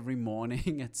he's there every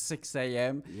morning at 6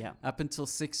 a.m. Up until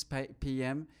 6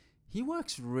 p.m. He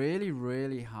works really,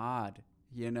 really hard,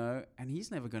 and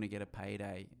he's never going to get a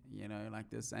payday,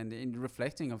 like this. And in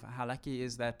reflecting of how lucky he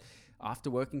is that after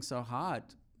working so hard,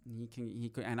 he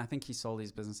could, and I think he sold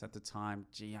his business at the time.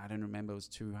 I don't remember, it was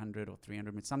 200 or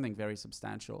 300, something very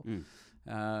substantial.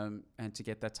 And to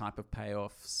get that type of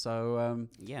payoff. So,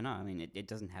 I mean, it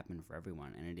doesn't happen for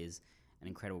everyone, and it is an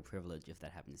incredible privilege if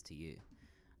that happens to you.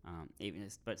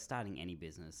 But starting any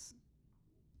business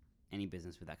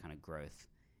with that kind of growth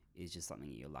is just something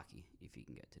that you're lucky if you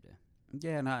can get to do.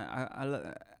 Yeah, and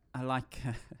I like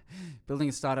building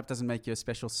a startup doesn't make you a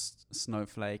special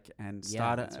snowflake, and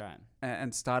that's right.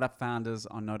 And startup founders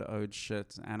are not owed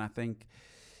shit. And I think,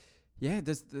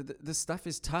 this stuff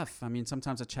is tough. I mean,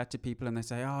 sometimes I chat to people and they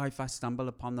say, if I stumble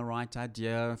upon the right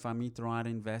idea, if I meet the right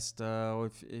investor, or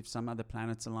if some other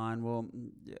planets align, well,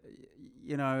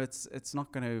 it's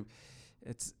not going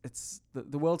to,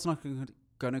 the world's not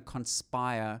going to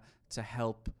conspire to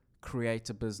help create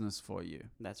a business for you.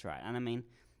 That's right. And I mean,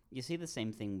 you see the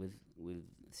same thing with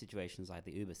situations like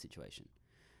the Uber situation.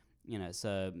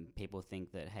 So people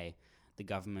think that, hey, the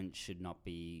government should not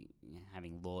be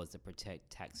having laws that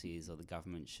protect taxis, or the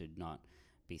government should not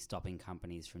be stopping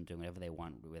companies from doing whatever they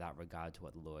want without regard to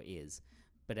what the law is.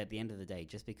 But at the end of the day,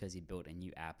 just because you built a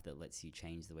new app that lets you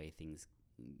change the way things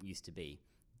used to be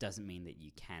doesn't mean that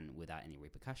you can without any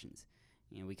repercussions.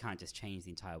 We can't just change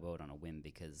the entire world on a whim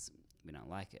because we don't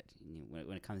like it.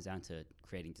 When it comes down to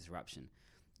creating disruption,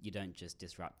 you don't just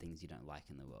disrupt things you don't like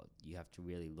in the world. You have to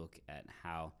really look at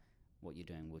how what you're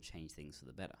doing will change things for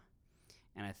the better.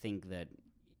 And I think that,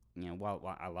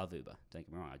 while I love Uber, don't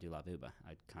get me wrong, I do love Uber.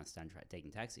 I can't stand taking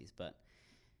taxis, but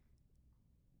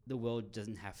the world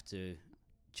doesn't have to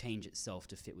change itself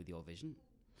to fit with your vision.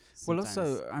 Well,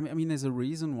 also, I mean, there's a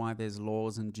reason why there's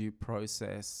laws and due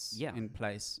process in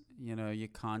place. You know, you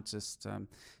can't just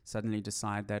suddenly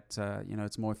decide that,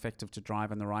 it's more effective to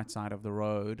drive on the right side of the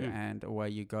road and away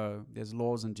you go. There's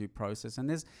laws and due process, and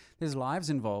there's lives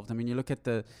involved. I mean, you look at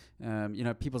the,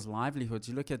 people's livelihoods.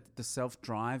 You look at the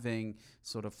self-driving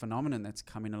sort of phenomenon that's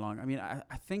coming along. I mean,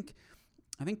 I think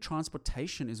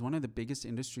transportation is one of the biggest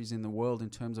industries in the world in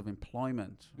terms of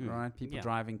employment, right? People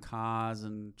driving cars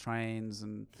and trains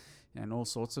and all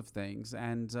sorts of things.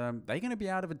 And they're going to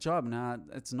be out of a job. Now,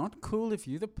 it's not cool if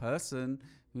you're the person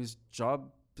whose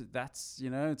job that's,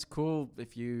 it's cool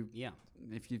if you've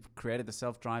created the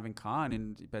self-driving car.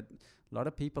 But a lot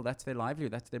of people, that's their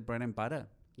livelihood. That's their bread and butter.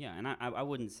 Yeah, and I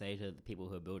wouldn't say to the people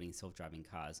who are building self-driving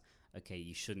cars, okay,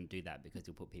 you shouldn't do that because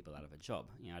you'll put people out of a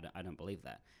job. I don't believe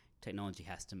that. Technology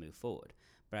has to move forward.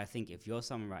 But I think if you're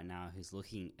someone right now who's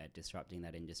looking at disrupting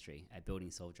that industry, at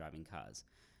building self-driving cars,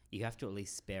 you have to at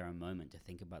least spare a moment to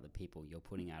think about the people you're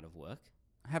putting out of work.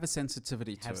 Have a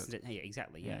sensitivity to it. Yeah,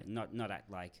 exactly, yeah. Not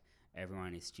act like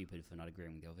everyone is stupid for not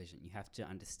agreeing with your vision. You have to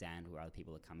understand where other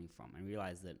people are coming from and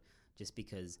realize that just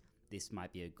because this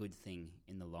might be a good thing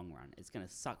in the long run, it's going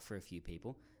to suck for a few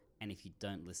people. And if you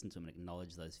don't listen to them and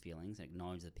acknowledge those feelings and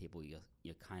acknowledge the people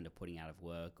you're kind of putting out of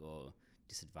work or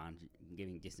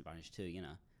giving disadvantage to, you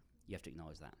have to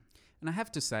acknowledge that. And I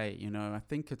have to say, I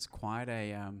think it's quite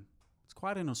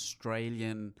an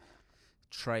Australian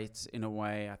trait in a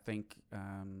way. I think,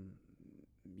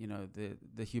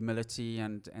 the humility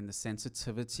and the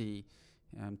sensitivity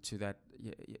to that,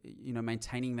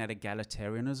 maintaining that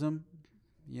egalitarianism.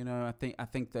 I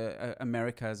think that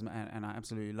America is, and I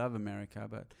absolutely love America,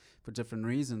 but for different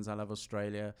reasons, I love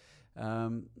Australia.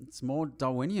 It's more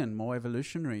Darwinian, more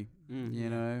evolutionary,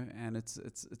 and it's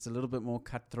a little bit more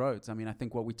cutthroat. I mean, I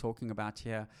think what we're talking about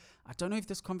here, I don't know if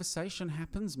this conversation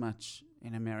happens much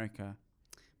in America.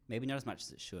 Maybe not as much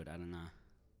as it should. I don't know.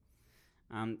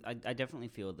 I definitely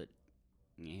feel that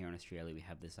here in Australia we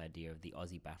have this idea of the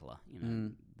Aussie battler.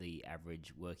 The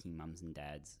average working mums and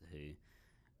dads who,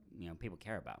 people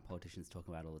care about. Politicians talk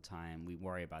about all the time. We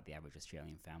worry about the average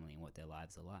Australian family and what their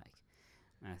lives are like.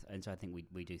 And so I think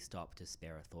we do stop to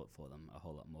spare a thought for them a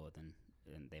whole lot more than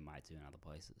they might do in other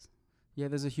places. Yeah,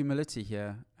 there's a humility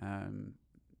here. I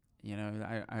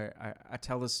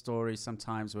tell this story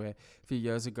sometimes where a few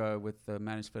years ago with the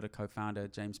Managed Fitter co-founder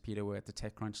James Peter, we're at the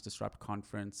TechCrunch Disrupt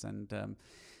conference, and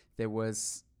there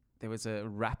was a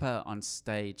rapper on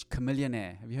stage,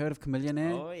 Chamillionaire. Have you heard of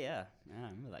Chamillionaire? Oh, yeah. I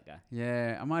remember that guy.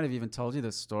 Yeah, I might have even told you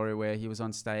this story where he was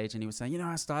on stage and he was saying,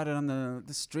 I started on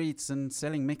the streets and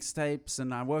selling mixtapes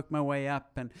and I worked my way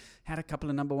up and had a couple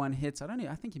of #1 hits.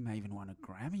 I think he may even won a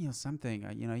Grammy or something.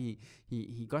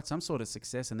 He got some sort of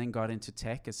success and then got into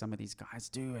tech, as some of these guys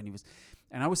do.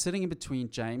 And I was sitting in between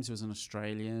James, who was an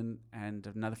Australian, and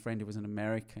another friend who was an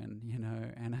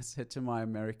American, and I said to my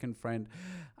American friend,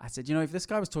 I said, if this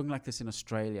guy was talking like this in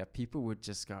Australia, people would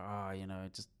just go,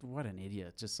 just what an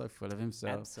idiot, just so full of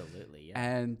himself. Absolutely, yeah.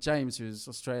 And James, who's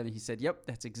Australian, he said, yep,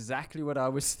 that's exactly what I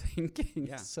was thinking.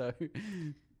 Yeah. So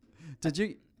I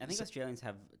think Australians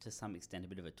have, to some extent, a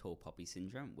bit of a tall poppy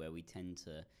syndrome, where we tend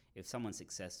to, if someone's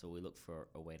successful, we look for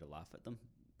a way to laugh at them.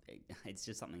 It's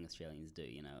just something Australians do,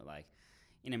 like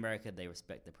in America, they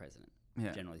respect the president,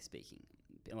 generally speaking.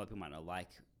 A lot of people might not like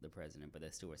the president, but they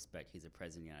still respect he's the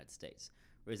president of the United States.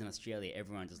 Whereas in Australia,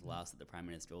 everyone just laughs at the Prime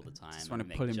Minister all the time. Just want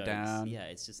to pull him down. Yeah,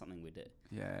 it's just something we do.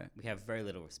 Yeah. We have very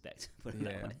little respect, put it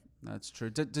that way. That's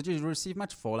true. Did you receive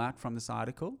much fallout from this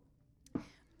article?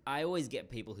 I always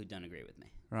get people who don't agree with me.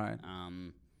 Right.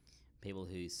 People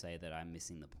who say that I'm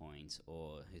missing the point,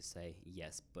 or who say,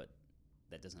 yes, but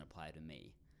that doesn't apply to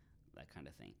me, that kind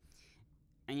of thing.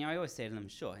 And I always say to them,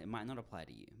 sure, it might not apply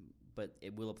to you, but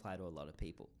it will apply to a lot of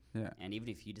people. Yeah. And even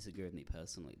if you disagree with me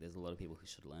personally, there's a lot of people who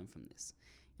should learn from this.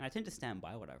 And I tend to stand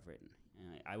by what I've written.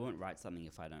 I won't write something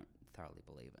if I don't thoroughly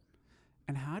believe it.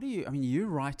 And how do you, you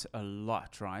write a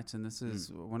lot, right? And this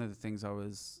is one of the things I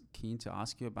was keen to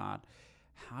ask you about.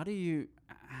 How do you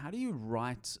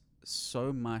write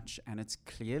so much, and it's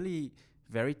clearly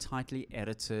very tightly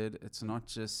edited? It's not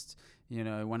just,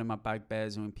 one of my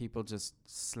bugbears when people just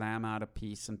slam out a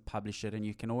piece and publish it, and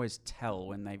you can always tell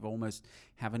when they've almost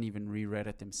haven't even reread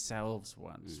it themselves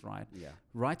once, right? Yeah.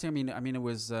 Writing, it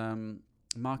was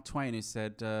Mark Twain who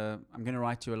said, I'm going to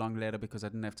write you a long letter because I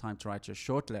didn't have time to write you a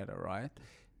short letter, right?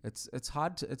 It's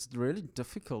hard. It's really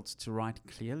difficult to write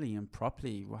clearly and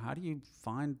properly. Well, how do you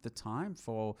find the time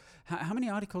for? How many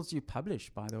articles do you publish,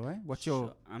 by the way? What's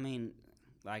your?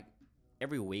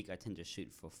 Every week I tend to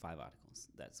shoot for 5 articles.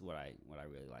 That's what I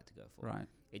really like to go for. Right.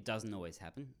 It doesn't always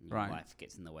happen. Right. Life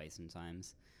gets in the way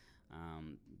sometimes.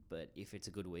 But if it's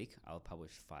a good week, I'll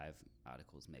publish 5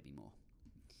 articles, maybe more.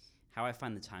 How I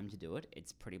find the time to do it,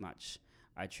 it's pretty much,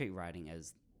 I treat writing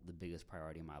as the biggest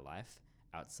priority in my life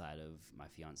outside of my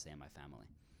fiance and my family.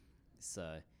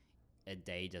 So a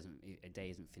day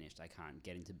isn't finished. I can't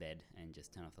get into bed and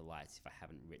just turn off the lights if I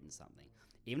haven't written something.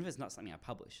 Even if it's not something I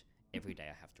publish, every day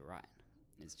I have to write.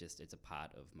 It's a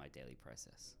part of my daily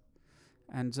process.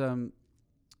 And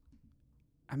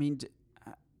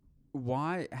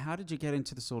how did you get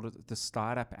into the sort of the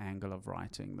startup angle of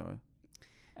writing though?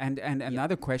 And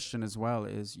another question as well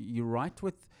is you write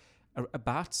with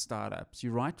about startups.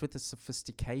 You write with a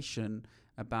sophistication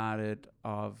about it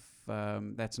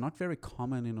that's not very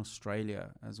common in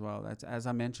Australia as well. That's, as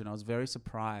I mentioned, I was very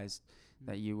surprised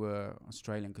that you were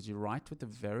Australian because you write with a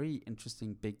very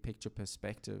interesting big picture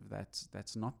perspective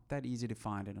that's not that easy to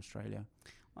find in Australia.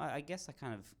 Well, I guess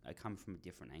I come from a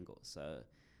different angle. So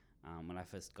when I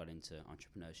first got into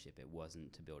entrepreneurship, it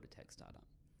wasn't to build a tech startup.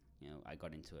 I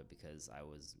got into it because I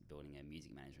was building a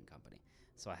music management company.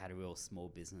 So I had a real small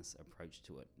business approach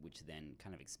to it, which then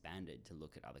kind of expanded to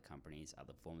look at other companies,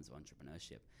 other forms of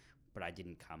entrepreneurship. But I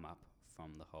didn't come up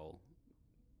from the whole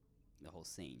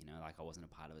scene, like I wasn't a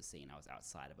part of a scene. I was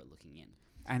outside of it looking in.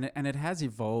 And it has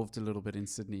evolved a little bit in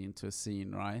Sydney into a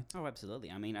scene, right? Oh, absolutely.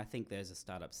 I mean, I think there's a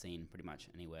startup scene pretty much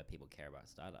anywhere people care about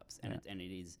startups. And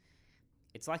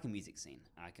it's like a music scene.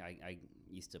 I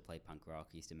used to play punk rock,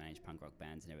 used to manage punk rock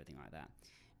bands and everything like that.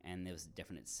 And there was a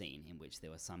definite scene in which there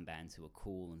were some bands who were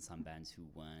cool and some bands who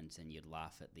weren't, and you'd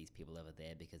laugh at these people over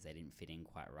there because they didn't fit in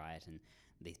quite right, and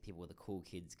these people were the cool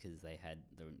kids because they had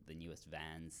the newest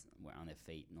Vans, were on their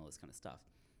feet and all this kind of stuff.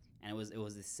 And it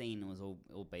was this scene that was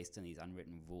all based on these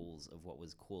unwritten rules of what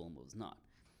was cool and what was not.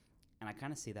 And I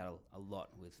kind of see that a lot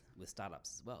with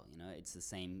startups as well. It's the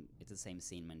same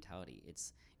scene mentality.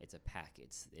 It's a pack.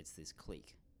 It's this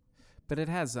clique. But it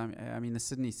has. I mean, the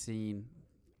Sydney scene,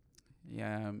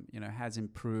 has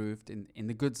improved in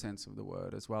the good sense of the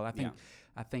word as well. I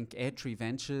think Airtree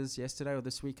Ventures yesterday or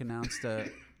this week announced a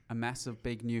massive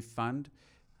big new fund.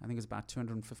 I think it's about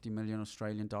 250 million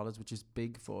Australian dollars, which is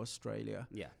big for Australia.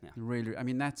 Yeah. Really,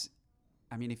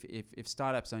 if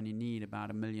startups only need about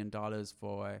 $1 million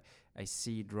for a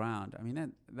seed round,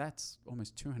 that's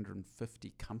almost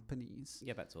 250 companies.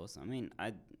 Yeah, that's awesome. I mean,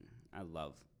 I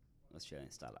love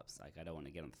Australian startups. Like, I don't want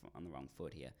to get on the wrong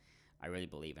foot here. I really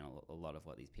believe in a lot of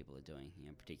what these people are doing.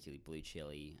 Particularly Blue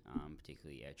Chili,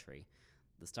 particularly Airtree.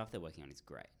 The stuff they're working on is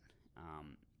great.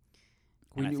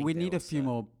 We need a few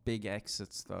more big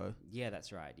exits, though. Yeah,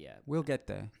 that's right. Yeah, we'll get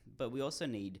there. But we also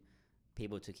need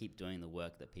people to keep doing the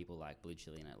work that people like Blue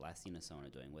Chili and Atlassian and so on are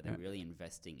doing, where they're really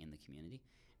investing in the community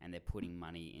and they're putting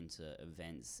money into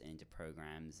events, into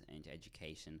programs, into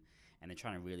education, and they're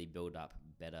trying to really build up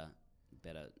better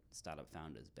startup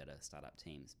founders, better startup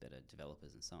teams, better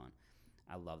developers, and so on.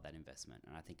 I love that investment,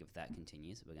 and I think if that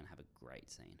continues, we're going to have a great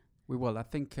scene. We will. I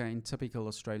think in typical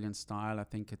Australian style, I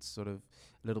think it's sort of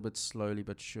a little bit slowly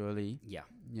but surely. Yeah.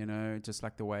 Just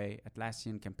like the way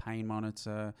Atlassian Campaign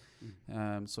Monitor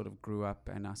sort of grew up,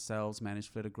 and ourselves,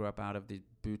 Managed Flitter, grew up out of the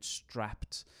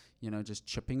bootstrapped, just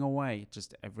chipping away,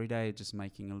 just every day, just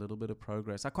making a little bit of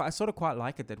progress. I sort of quite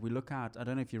like it that we look out. I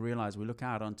don't know if you realize we look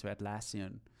out onto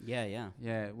Atlassian.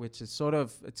 Yeah, which is sort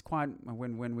of, it's quite,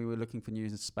 when we were looking for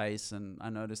news in space, and I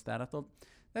noticed that, I thought,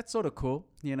 that's sort of cool.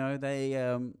 They're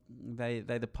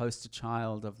the poster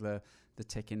child of the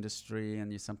tech industry, and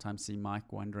you sometimes see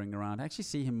Mike wandering around. I actually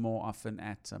see him more often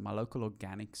at my local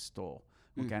organic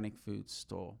organic food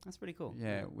store. That's pretty cool.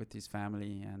 Yeah, with his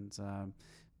family, and I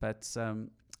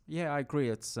agree.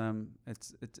 It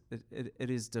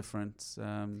is different.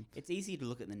 It's easy to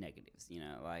look at the negatives.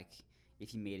 Like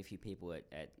if you meet a few people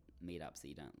at meetups that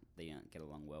you don't get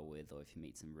along well with, or if you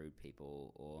meet some rude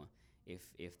people, or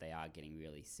if they are getting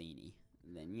really sceney,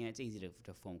 then it's easy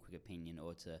to form a quick opinion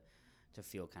or to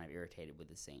feel kind of irritated with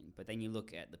the scene. But then you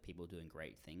look at the people doing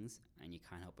great things, and you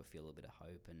can't help but feel a little bit of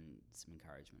hope and some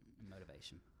encouragement and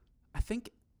motivation. I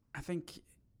think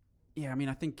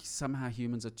somehow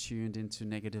humans are tuned into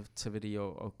negativity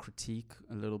or critique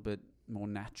a little bit more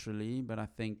naturally. But I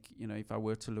think, if I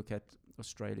were to look at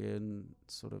Australia and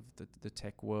sort of the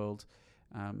tech world,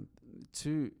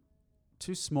 two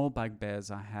small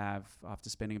bugbears I have after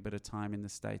spending a bit of time in the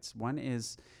States. One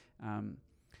is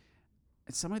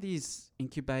some of these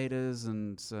incubators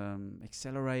and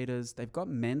accelerators, they've got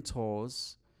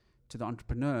mentors to the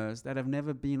entrepreneurs that have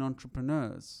never been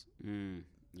entrepreneurs.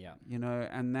 Yeah.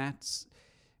 And that's,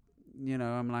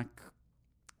 I'm like,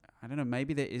 I don't know,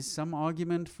 maybe there is some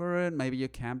argument for it. Maybe you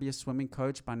can be a swimming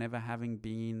coach by never having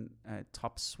been a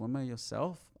top swimmer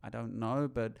yourself. I don't know,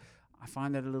 but I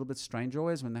find that a little bit strange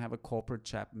always when they have a corporate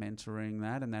chap mentoring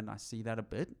that, and then I see that a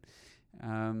bit.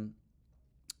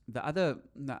 The other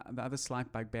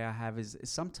slight bugbear I have is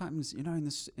sometimes, you know,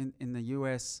 in the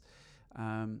US,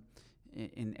 in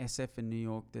SF in New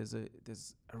York, there's a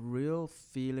real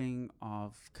feeling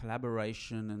of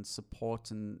collaboration and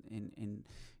support in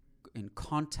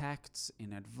contacts,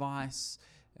 in advice,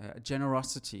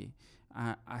 generosity.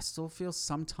 I still feel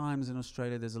sometimes in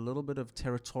Australia there's a little bit of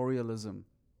territorialism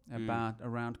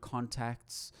around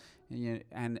contacts, you know,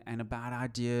 and about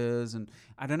ideas. And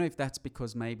I don't know if that's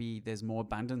because maybe there's more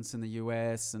abundance in the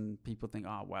US and people think,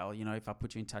 oh, well, you know, if I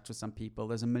put you in touch with some people,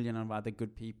 there's a million of other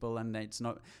good people, and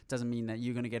doesn't mean that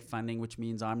you're going to get funding, which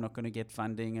means I'm not going to get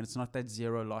funding. And it's not that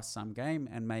zero loss sum game.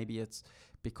 And maybe it's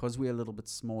because we're a little bit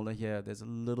smaller here, there's a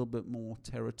little bit more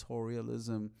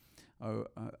territorialism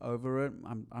over it.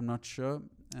 I'm not sure.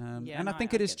 I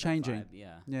think it is changing.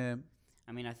 Yeah.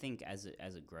 I mean, I think as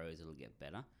it grows, it'll get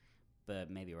better.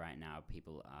 But maybe right now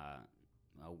people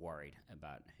are worried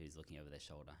about who's looking over their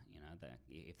shoulder. You know, that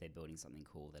if they're building something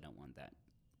cool, they don't want that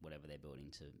whatever they're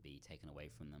building to be taken away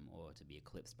from them or to be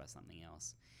eclipsed by something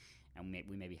else. And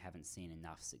we maybe haven't seen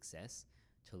enough success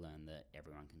to learn that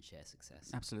everyone can share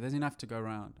success. Absolutely, there's enough to go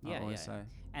around. I always say.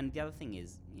 And the other thing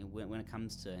is, you know, when it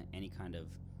comes to any kind of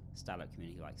startup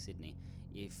community like Sydney,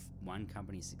 if one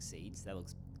company succeeds, that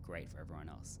looks great for everyone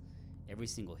else. Every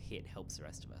single hit helps the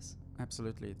rest of us.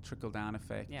 Absolutely, trickle-down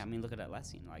effect. Yeah, I mean, look at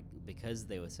Atlassian. Like, because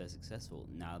they were so successful,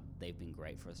 now they've been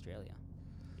great for Australia.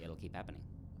 Yeah, it'll keep happening.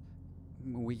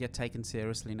 We get taken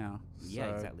seriously now.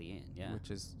 Yeah, exactly. Yeah,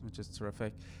 which is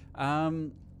terrific.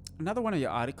 Another one of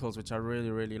your articles, which I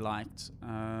really, really liked,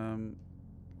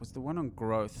 was the one on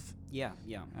growth. Yeah.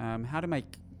 How to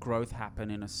make growth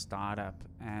happen in a startup,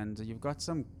 and you've got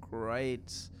some great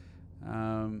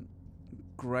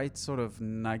sort of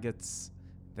nuggets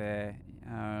there.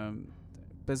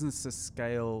 Businesses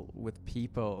scale with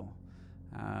people.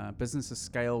 Businesses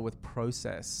scale with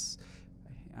process.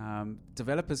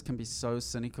 Developers can be so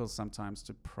cynical sometimes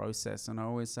to process, and I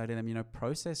always say to them, you know,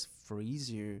 process frees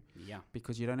you,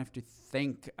 because you don't have to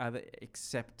think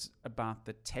except about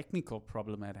the technical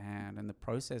problem at hand, and the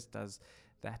process does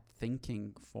that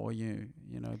thinking for you.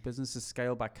 You know, businesses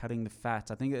scale by cutting the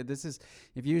fat. I think this is,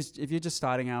 if you're just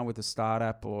starting out with a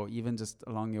startup or even just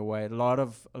along your way, a lot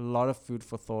of food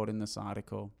for thought in this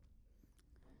article.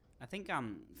 I think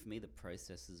for me the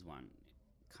processes one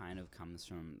kind of comes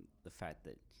from the fact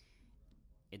that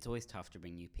it's always tough to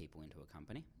bring new people into a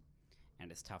company, and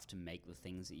it's tough to make the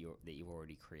things that you've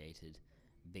already created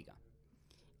bigger.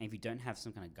 And if you don't have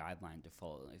some kind of guideline to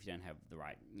follow, if you don't have the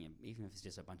right, you know, even if it's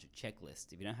just a bunch of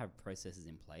checklists, if you don't have processes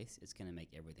in place, it's going to make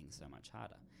everything so much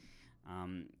harder.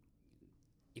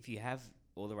 If you have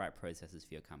all the right processes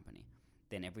for your company,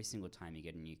 then every single time you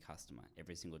get a new customer,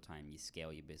 every single time you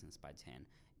scale your business by 10,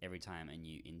 every time a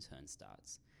new intern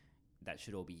starts, that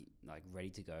should all be like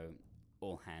ready to go,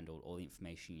 all handled, all the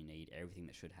information you need, everything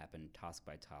that should happen, task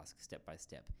by task, step by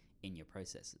step in your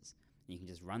processes. You can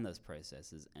just run those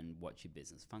processes and watch your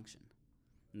business function.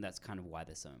 And that's kind of why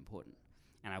they're so important.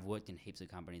 And I've worked in heaps of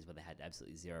companies where they had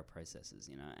absolutely zero processes,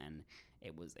 you know, and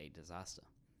it was a disaster.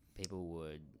 People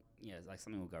would, you know, like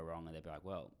something would go wrong and they'd be like,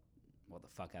 well, what the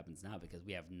fuck happens now? Because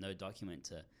we have no document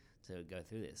to go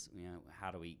through this. You know,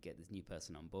 how do we get this new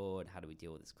person on board? How do we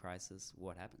deal with this crisis?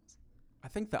 What happens? I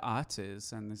think the art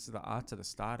is, and this is the art of the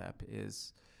startup,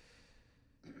 is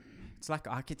it's like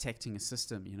architecting a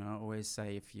system. You know, I always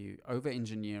say if you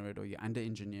over-engineer it or you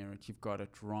under-engineer it, you've got it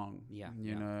wrong.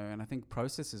 You know, and I think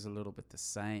process is a little bit the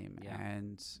same.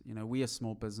 And, you know, we're a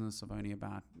small business of only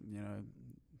about,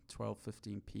 12,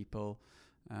 15 people.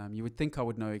 You would think I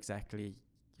would know exactly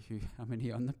how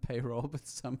many on the payroll, but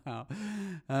somehow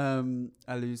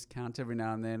I lose count every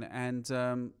now and then.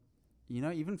 And,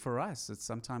 even for us, it's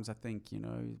sometimes I think,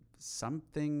 some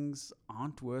things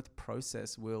aren't worth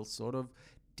process. We'll sort of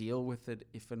deal with it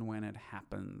if and when it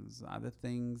happens. Other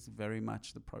things, very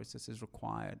much the process is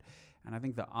required. And I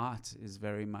think the art is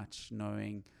very much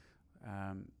knowing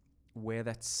where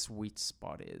that sweet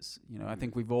spot is. I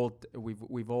think we've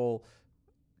all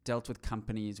dealt with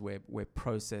companies where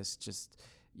process just,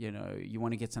 you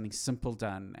want to get something simple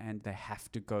done and they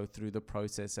have to go through the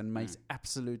process and makes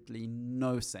absolutely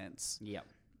no sense. Yep.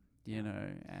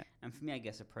 And for me, I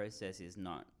guess a process is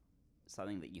not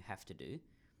something that you have to do.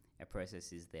 A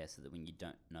process is there so that when you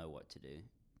don't know what to do,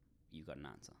 you've got an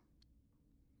answer.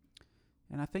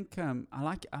 And I think I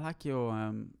like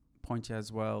your point here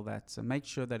as well, that make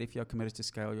sure that if you're committed to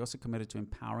scale, you're also committed to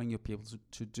empowering your people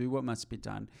to do what must be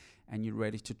done, and you're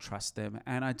ready to trust them.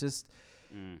 And I just...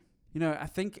 I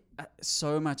think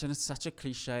so much, and it's such a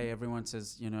cliche. Everyone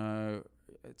says,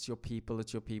 it's your people,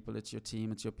 it's your people, it's your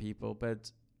team, it's your people.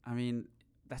 But I mean,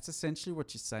 that's essentially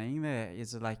what you're saying there,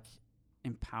 is like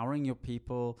empowering your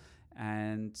people,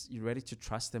 and you're ready to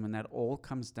trust them. And that all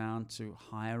comes down to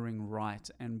hiring right.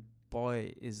 And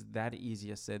boy, is that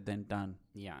easier said than done.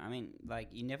 Yeah, I mean, like,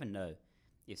 you never know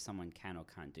if someone can or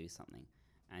can't do something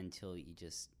until you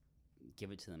just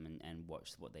give it to them and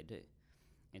watch what they do.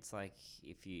 It's like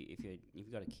if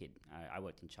you've got a kid. I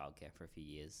worked in childcare for a few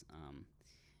years,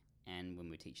 and when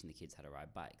we were teaching the kids how to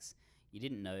ride bikes, you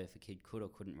didn't know if a kid could or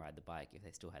couldn't ride the bike if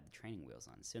they still had the training wheels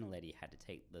on. Sooner or later, you had to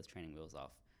take those training wheels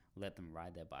off, let them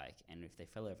ride their bike, and if they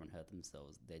fell over and hurt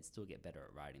themselves, they'd still get better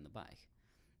at riding the bike.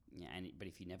 Yeah, but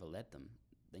if you never let them,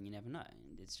 then you never know.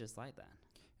 It's just like that.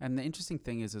 And the interesting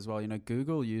thing is as well,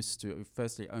 Google used to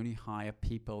firstly only hire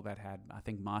people that had, I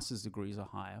think, master's degrees or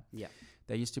higher. Yeah.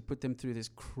 They used to put them through this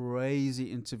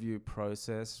crazy interview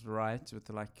process, right? With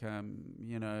like,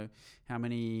 how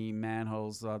many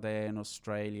manholes are there in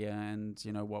Australia, and,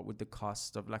 what would the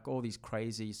cost of, like, all these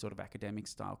crazy sort of academic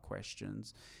style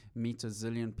questions, meet a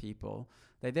zillion people.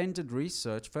 They then did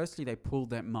research. Firstly, they pulled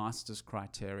that master's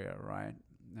criteria, right?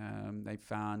 They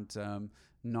found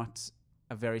not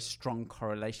a very strong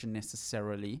correlation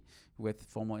necessarily with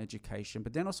formal education.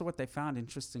 But then also what they found,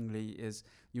 interestingly, is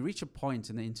you reach a point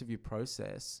in the interview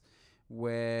process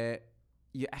where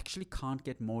you actually can't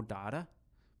get more data.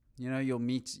 They'll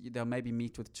maybe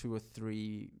meet with 2 or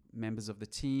 3 members of the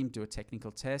team, do a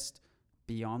technical test.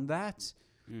 Beyond that,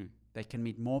 they can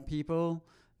meet more people,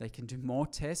 they can do more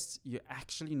tests. You're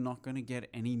actually not going to get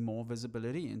any more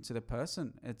visibility into the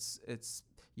person. It's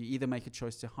you either make a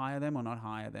choice to hire them or not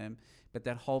hire them. But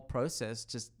that whole process,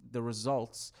 just the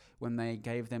results, when they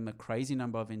gave them a crazy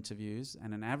number of interviews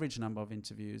and an average number of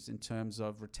interviews in terms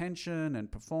of retention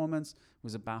and performance,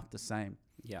 was about the same.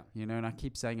 Yeah. And I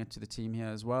keep saying it to the team here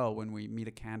as well, when we meet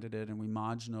a candidate and we're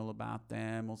marginal about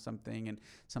them or something, and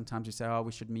sometimes we say, oh,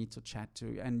 we should meet or chat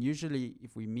to. And usually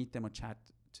if we meet them or chat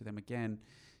to them again,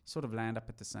 sort of land up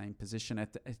at the same position.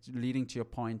 Leading to your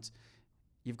point,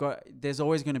 there's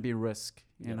always going to be risk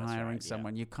in hiring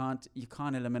someone. You can't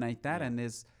eliminate that. And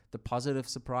there's the positive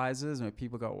surprises where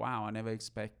people go, wow, I never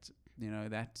expect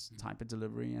that type of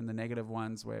delivery, and the negative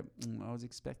ones where I was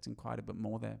expecting quite a bit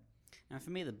more there. Now,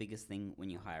 for me, the biggest thing when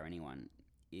you hire anyone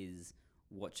is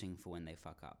watching for when they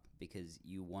fuck up, because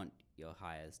you want your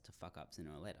hires to fuck up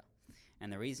sooner or later.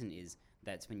 And the reason is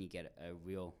that's when you get a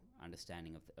real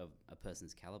understanding of a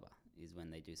person's caliber, is when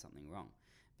they do something wrong.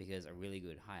 Because a really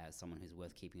good hire is someone who's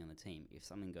worth keeping on the team. If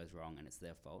something goes wrong and it's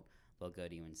their fault, they'll go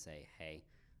to you and say, hey,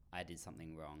 I did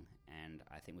something wrong and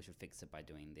I think we should fix it by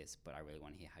doing this, but I really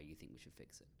want to hear how you think we should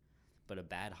fix it. But a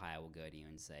bad hire will go to you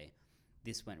and say,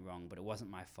 this went wrong, but it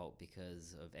wasn't my fault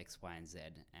because of X, Y, and Z,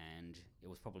 and it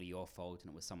was probably your fault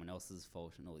and it was someone else's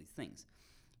fault and all these things.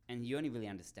 And you only really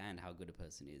understand how good a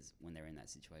person is when they're in that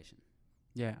situation.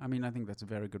 Yeah, I mean, I think that's a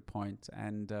very good point.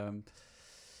 And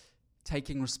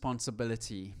taking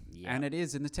responsibility. Yeah. And it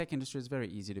is, in the tech industry, it's very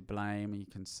easy to blame. You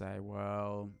can say,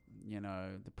 well,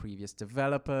 the previous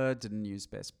developer didn't use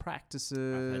best practices.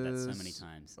 I've heard that so many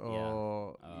times.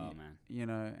 Or,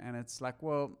 man. And it's like,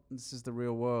 well, this is the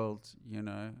real world,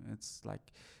 It's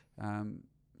like,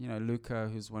 Luca,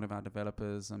 who's one of our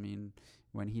developers, I mean,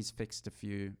 when he's fixed a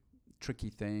few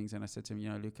tricky things, and I said to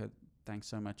him, Luca, thanks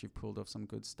so much, you've pulled off some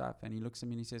good stuff. And he looks at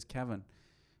me and he says, Kevin,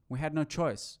 we had no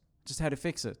choice. Just had to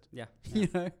fix it. Yeah.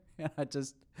 And I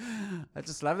just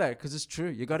love that, because it's true.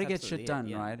 You got to get shit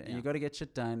done, right? Yeah. And you got to get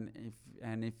shit done.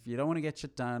 If you don't want to get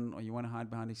shit done, or you want to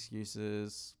hide behind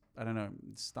excuses, I don't know.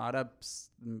 Startups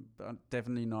are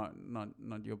definitely not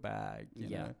your bag. You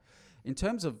know. In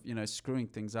terms of screwing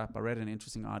things up, I read an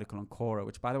interesting article on Quora,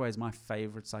 which, by the way, is my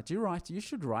favorite site. You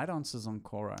should write answers on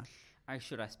Quora. I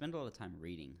should. I spend a lot of time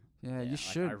reading. Yeah, you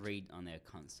should. I read on there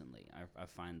constantly. I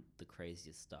find the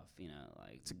craziest stuff,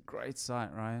 It's a great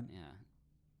site, right? Yeah.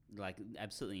 Like,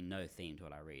 absolutely no theme to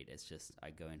what I read. It's just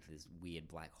I go into this weird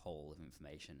black hole of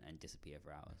information and disappear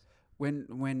for hours.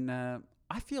 When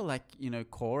I feel like,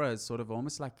 Quora is sort of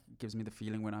almost like gives me the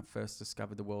feeling when I first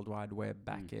discovered the World Wide Web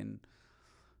back in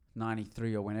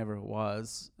 93 or whenever it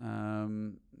was.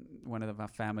 One of our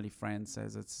family friends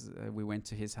says we went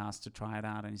to his house to try it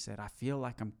out, and he said, I feel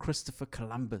like I'm Christopher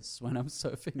Columbus when I'm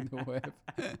surfing the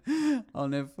web. I'll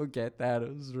never forget that.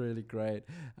 It was really great.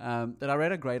 But I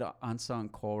read a great answer on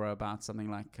Quora about something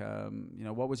like,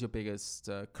 what was your biggest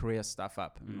career stuff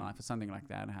up in life, or something like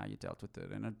that, and how you dealt with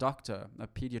it. And a doctor, a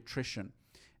pediatrician,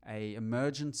 a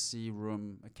emergency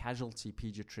room, a casualty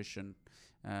pediatrician,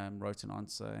 wrote an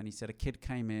answer, and he said a kid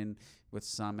came in with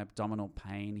some abdominal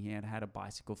pain. He had a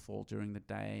bicycle fall during the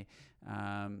day,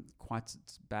 quite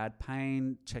bad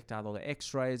pain, checked out all the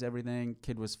x-rays, everything.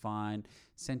 Kid was fine,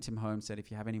 sent him home, said, if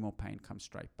you have any more pain, come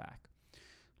straight back.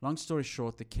 Long story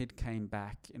short, the kid came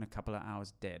back in a couple of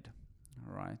hours dead.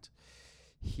 All right.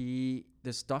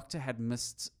 This doctor had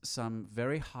missed some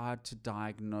very hard to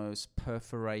diagnose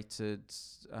perforated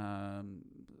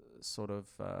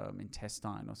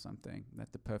intestine or something,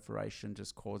 that the perforation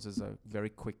just causes a very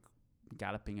quick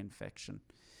galloping infection.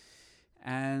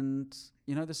 And,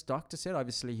 this doctor said,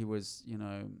 obviously he was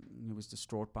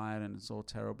distraught by it and it's all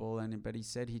terrible. But he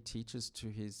said he teaches to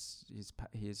his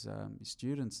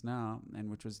students now, and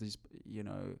which was this,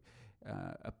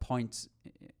 a point,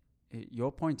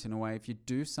 your point in a way, if you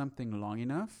do something long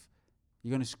enough,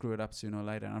 you're going to screw it up sooner or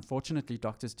later. And unfortunately,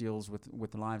 doctors deals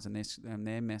with lives, and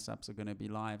their mess ups are going to be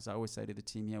lives. I always say to the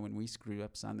team here, when we screw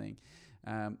up something,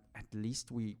 at least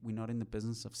we're not in the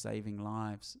business of saving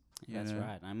lives. That's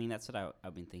right. I mean, that's what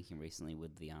I've been thinking recently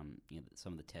with the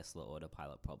some of the Tesla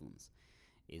autopilot problems,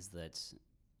 is that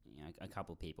a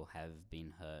couple of people have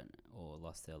been hurt or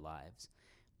lost their lives,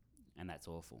 and that's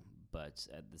awful. But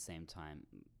at the same time,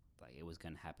 like, it was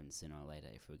going to happen sooner or later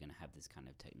if we were going to have this kind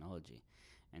of technology.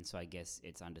 And so I guess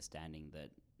it's understanding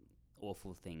that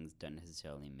awful things don't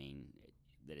necessarily mean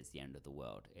that it's the end of the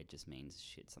world. It just means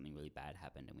something really bad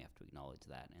happened, and we have to acknowledge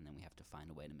that, and then we have to find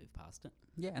a way to move past it.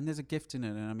 Yeah, and there's a gift in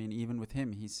it. And I mean, even with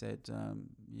him, he said,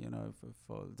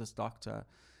 for this doctor,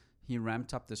 he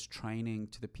ramped up this training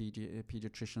to the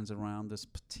pediatricians around this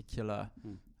particular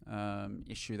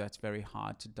issue that's very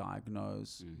hard to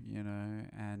diagnose,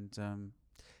 and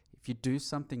if you do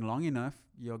something long enough,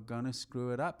 you're going to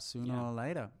screw it up sooner or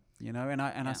later, and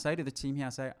I say to the team here, I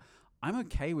say, I'm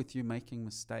okay with you making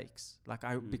mistakes.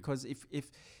 Because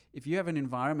if you have an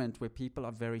environment where people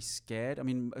are very scared, I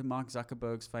mean, Mark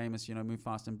Zuckerberg's famous, move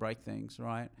fast and break things,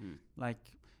 right?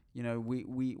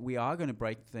 We are going to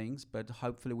break things, but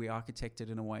hopefully we architect it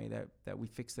in a way that we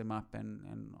fix them up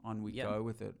and on we go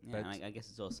with it. Yeah, but I guess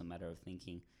it's also a matter of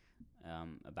thinking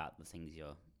about the things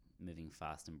you're moving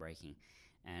fast and breaking,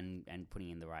 and putting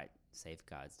in the right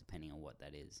safeguards depending on what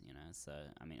that is, So,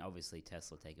 I mean, obviously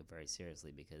Tesla take it very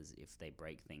seriously, because if they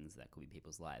break things, that could be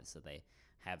people's lives. So they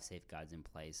have safeguards in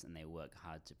place, and they work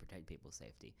hard to protect people's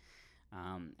safety.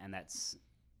 And that's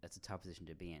a tough position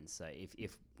to be in. So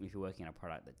if you're working on a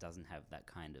product that doesn't have that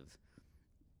kind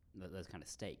of those kind of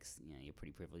stakes, you're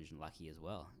pretty privileged and lucky as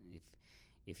well.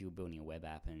 If you're building a web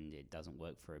app and it doesn't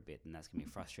work for a bit, then that's going to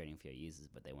be frustrating for your users,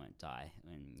 but they won't die,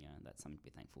 and that's something to be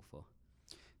thankful for.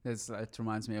 It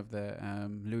reminds me of the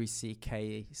Louis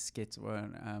C.K. skit where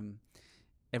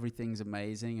everything's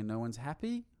amazing and no one's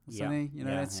happy. Something,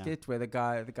 that skit where the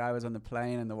guy was on the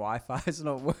plane and the Wi-Fi is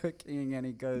not working, and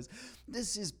he goes,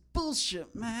 "This is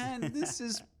bullshit, man. This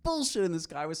is bullshit." And this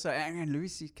guy was so angry, and Louis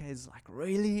C.K. is like,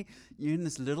 "Really? You're in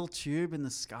this little tube in the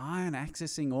sky and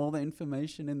accessing all the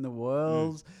information in the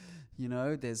world?"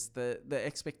 There's the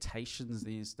expectations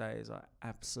these days are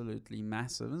absolutely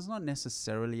massive. It's not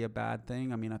necessarily a bad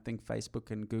thing. I mean, I think Facebook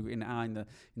and Google in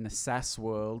the SaaS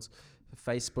world,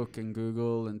 Facebook and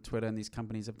Google and Twitter and these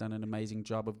companies have done an amazing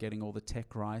job of getting all the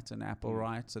tech right, and Apple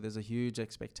right. So there's a huge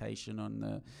expectation on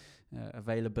the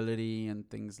availability and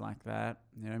things like that.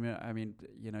 I mean,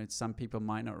 some people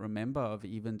might not remember of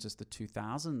even just the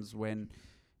 2000s when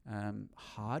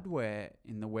hardware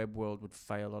in the web world would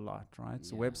fail a lot, right?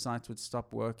 So websites would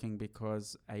stop working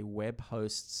because a web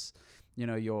host's,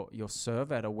 your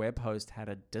server at a web host had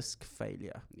a disk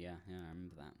failure. Yeah, I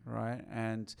remember that. Right,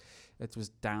 and it was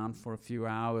down for a few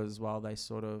hours while they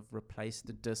sort of replaced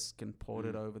the disk and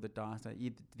ported over the data.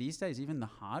 These days, even the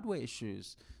hardware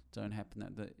issues don't happen.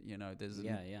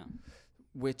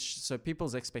 So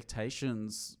people's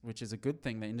expectations, which is a good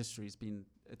thing, the industry's been,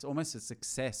 it's almost a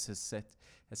success, has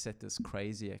set this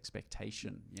crazy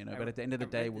expectation, but at the end of the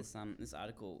day, this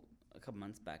article a couple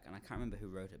months back, and I can't remember who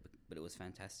wrote it, but it was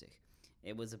fantastic.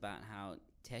 It was about how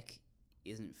tech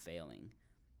isn't failing.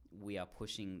 We are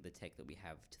pushing the tech that we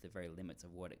have to the very limits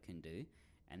of what it can do,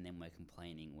 and then we're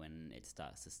complaining when it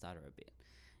starts to stutter a bit.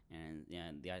 And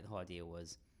the whole idea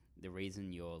was, the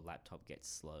reason your laptop gets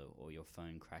slow or your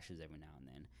phone crashes every now and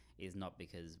then is not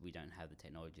because we don't have the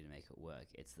technology to make it work.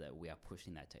 It's that we are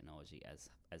pushing that technology as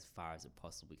far as it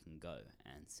possibly can go,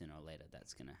 and sooner or later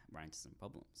that's going to run into some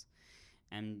problems.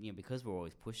 And because we're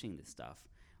always pushing this stuff,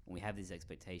 we have these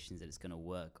expectations that it's going to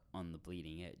work on the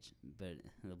bleeding edge, but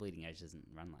the bleeding edge doesn't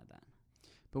run like that.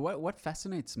 But what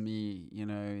fascinates me,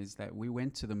 is that we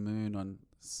went to the moon on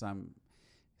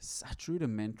such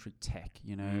rudimentary tech,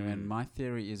 and my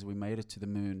theory is we made it to the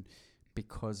moon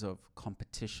because of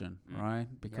competition, right?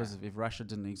 Because if Russia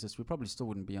didn't exist, we probably still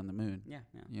wouldn't be on the moon. Yeah.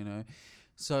 You know,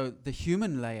 so the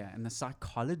human layer and the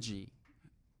psychology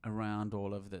around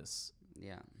all of this.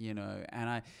 Yeah. You know,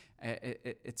 and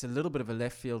it's a little bit of a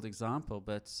left field example,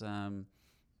 but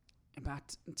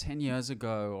about 10 years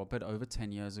ago, or a bit over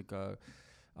 10 years ago,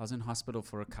 I was in hospital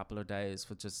for a couple of days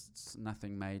for just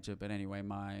nothing major. But anyway,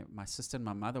 my sister and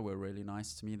my mother were really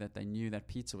nice to me, that they knew that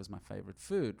pizza was my favorite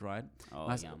food, right?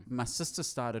 Oh, yum. My sister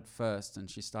started first,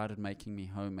 and she started making me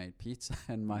homemade pizza.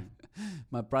 And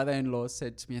my brother-in-law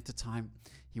said to me at the time,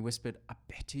 he whispered, "I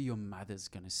bet you your mother's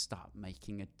going to start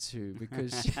making it too."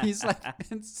 Because she's like,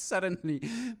 and suddenly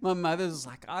my mother's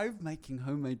like, "I'm making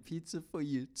homemade pizza for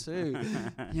you too."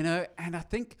 You know, and I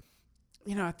think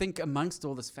amongst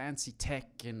all this fancy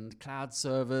tech and cloud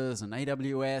servers and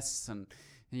AWS and,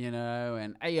 you know,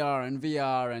 and AR and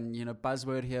VR and, you know,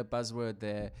 buzzword here, buzzword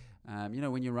there, you know,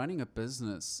 when you're running a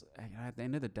business, at the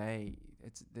end of the day,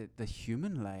 it's the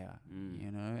human layer,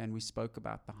 you know, and we spoke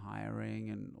about the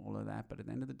hiring and all of that, but at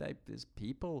the end of the day, there's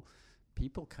people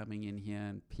coming in here,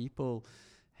 and people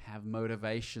have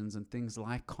motivations and things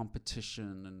like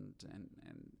competition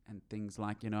and things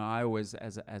like, you know, I always,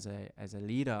 as a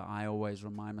leader, I always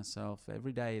remind myself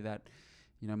every day that,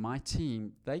 you know, my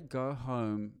team, they go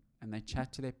home and they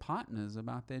chat to their partners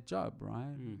about their job,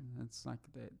 right? It's like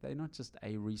they're not just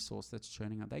a resource that's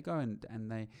churning out. They go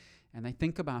and they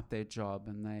think about their job,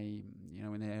 and they, you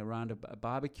know, when they're around a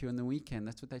barbecue on the weekend,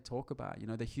 that's what they talk about. You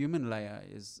know, the human layer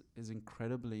is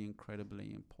incredibly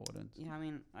important. Yeah, I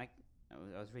mean, like,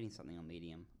 I was reading something on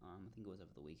Medium. I think it was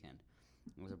over the weekend.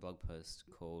 It was a blog post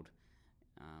called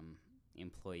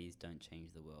 "Employees Don't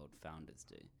Change the World, Founders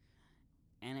Do,"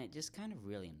 and it just kind of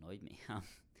really annoyed me.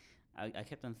 I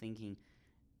kept on thinking,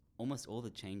 almost all the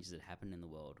changes that happened in the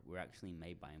world were actually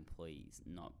made by employees,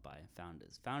 not by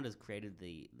founders. Founders created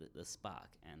the spark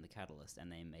and the catalyst,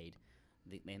 and they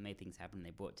made things happen.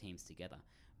 They brought teams together,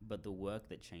 but the work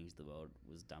that changed the world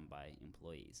was done by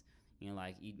employees. You know,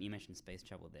 like you mentioned space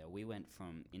travel there. We went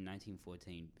from, in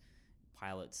 1914,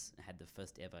 pilots had the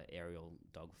first ever aerial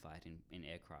dogfight in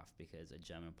aircraft because a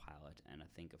German pilot and I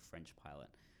think a French pilot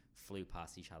flew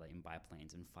past each other in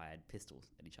biplanes and fired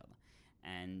pistols at each other.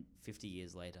 And 50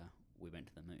 years later, we went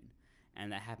to the moon.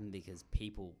 And that happened because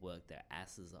people worked their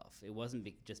asses off. It wasn't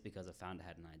just because a founder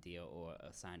had an idea or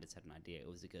a scientist had an idea. It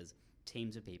was because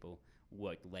teams of people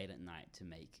worked late at night to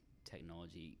make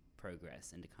technology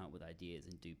progress and to come up with ideas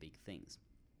and do big things.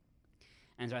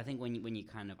 And so I think when you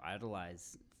kind of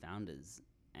idolize founders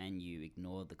and you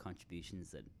ignore the contributions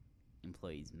that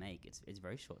employees make, it's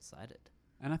very short-sighted.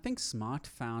 And I think smart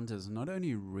founders not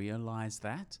only realize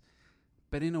that,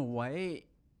 but in a way,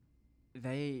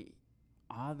 they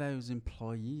are those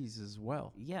employees as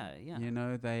well. Yeah. You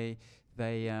know, they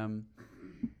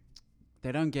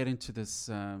don't get into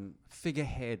this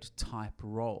figurehead type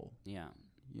role. Yeah.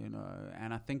 You know,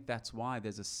 and I think that's why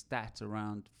there's a stat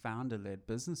around founder-led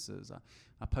businesses.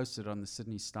 I posted on the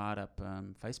Sydney Startup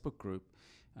Facebook group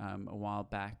a while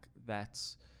back that,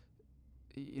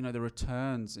 you know, the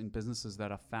returns in businesses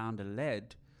that are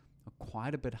founder-led are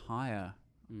quite a bit higher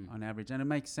on average, and it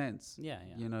makes sense. Yeah.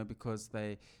 You know, because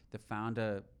the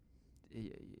founder,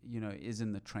 you know, is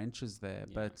in the trenches there,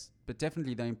 but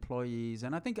definitely the employees,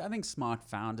 and I think smart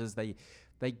founders, they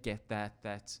get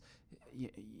that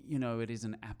you know, it is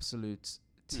an absolute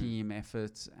team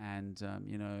effort, and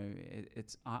you know,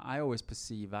 it's I always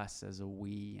perceive us as a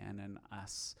we and an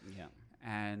us. Yeah.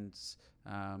 And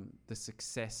the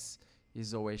success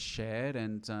is always shared,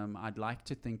 and I'd like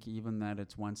to think even that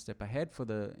it's one step ahead for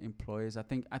the employees. I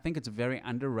think it's a very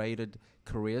underrated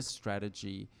career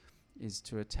strategy is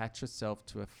to attach yourself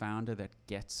to a founder that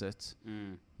gets it,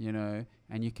 you know,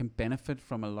 and you can benefit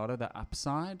from a lot of the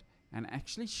upside and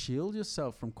actually shield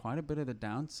yourself from quite a bit of the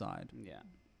downside. Yeah,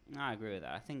 no, I agree with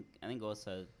that. I think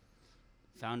also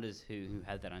founders who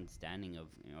have that understanding of,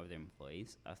 you know, of their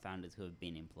employees are founders who have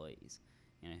been employees,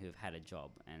 you know, who've had a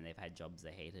job, and they've had jobs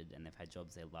they hated and they've had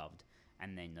jobs they loved,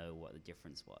 and they know what the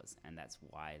difference was, and that's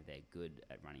why they're good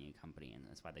at running a company, and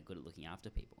that's why they're good at looking after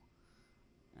people.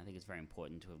 I think it's very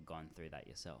important to have gone through that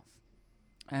yourself.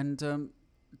 And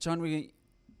John,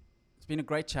 it's been a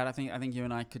great chat. I think you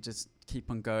and I could just keep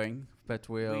on going, but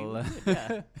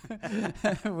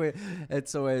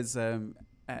it's always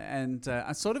and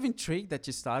I'm sort of intrigued that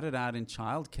you started out in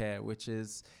childcare, which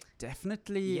is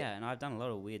definitely and I've done a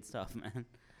lot of weird stuff, man.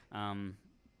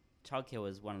 Childcare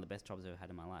was one of the best jobs I've ever had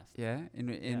in my life. Yeah,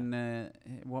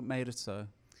 what made it so?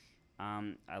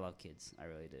 I love kids. I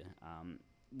really do.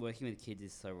 Working with kids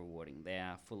is so rewarding. They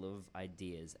are full of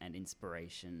ideas and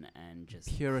inspiration and just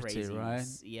purity, craziness. right?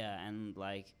 Yeah, and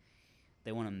like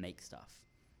They want to make stuff.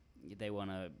 They want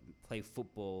to play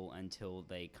football until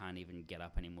they can't even get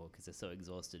up anymore because they're so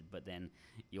exhausted. But then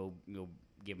you'll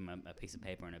give them a piece of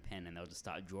paper and a pen, and they'll just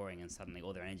start drawing, and suddenly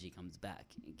all their energy comes back.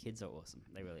 Kids are awesome.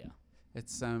 They really are.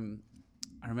 It's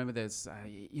I remember there's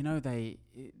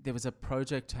there was a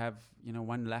project to have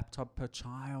one laptop per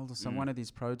child or some one of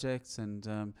these projects,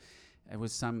 and it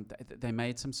was they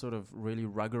made some sort of really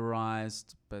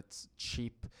ruggerized but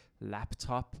cheap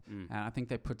laptop. And I think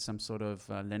they put some sort of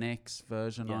Linux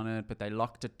version on it, but they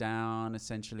locked it down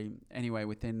essentially. Anyway,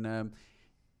 within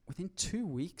 2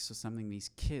 weeks or something, these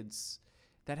kids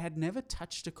that had never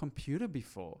touched a computer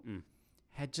before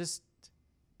had just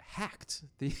hacked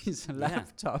these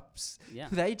laptops. Yeah.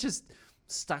 They just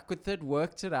stuck with it,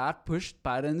 worked it out, pushed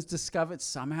buttons, discovered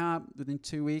somehow within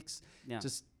 2 weeks,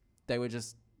 they were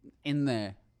just in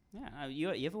there. Yeah,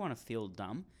 you ever want to feel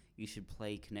dumb? You should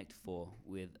play Connect 4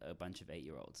 with a bunch of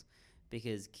 8-year-olds,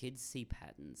 because kids see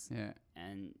patterns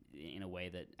and in a way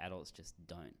that adults just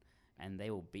don't, and they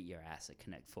will beat your ass at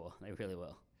Connect 4. They really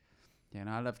will. Yeah, and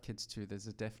I love kids too. There's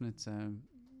a definite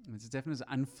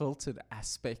unfiltered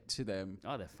aspect to them.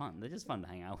 Oh, they're fun. They're just fun to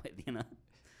hang out with,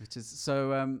 Which is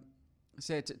so.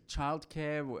 So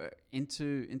childcare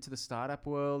into the startup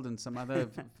world and some other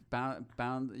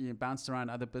bounced around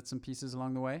other bits and pieces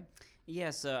along the way.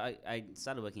 Yeah, so I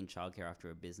started working in childcare after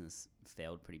a business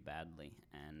failed pretty badly,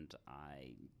 and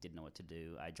I didn't know what to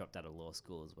do. I dropped out of law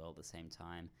school as well at the same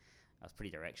time. I was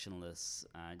pretty directionless.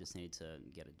 I just needed to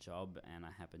get a job, and I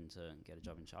happened to get a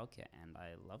job in childcare, and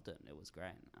I loved it. It was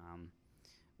great.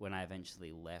 When I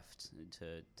eventually left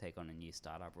to take on a new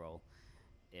startup role,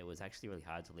 it was actually really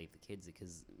hard to leave the kids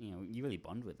because you really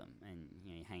bond with them, and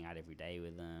you hang out every day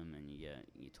with them, and you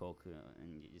talk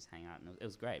and you just hang out, and it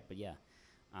was great. But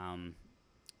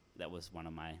that was one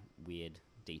of my weird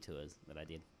detours that I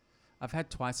did. I've had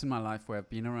twice in my life where I've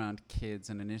been around kids,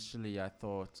 and initially I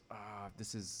thought,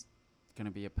 this is going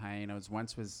to be a pain. I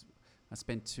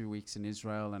spent 2 weeks in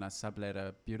Israel, and I sublet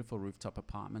a beautiful rooftop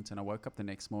apartment, and I woke up the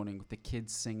next morning with the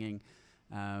kids singing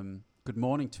good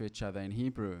morning to each other in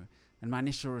Hebrew. And my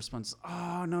initial response,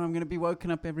 oh no, I'm going to be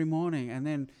woken up every morning. And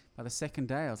then by the second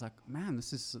day, I was like, man,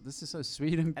 this is so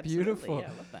sweet and beautiful. Yeah,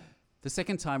 I love that. The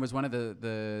second time was one of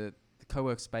the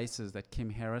co-work spaces that Kim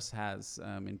Harris has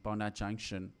in Bondi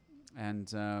Junction,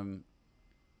 and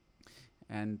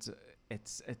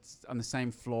it's on the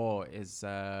same floor as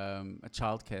a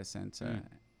childcare center.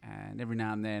 And every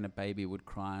now and then a baby would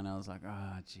cry, and I was like,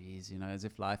 oh, geez, as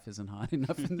if life isn't hard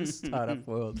enough in the startup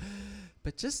world.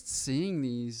 But just seeing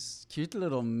these cute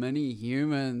little mini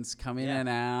humans come in and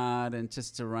out and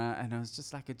just around, and I was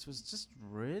just like, it was just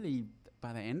really,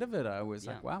 by the end of it, I was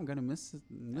like, wow, I'm going to miss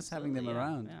having them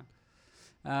around. Yeah.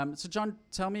 So John,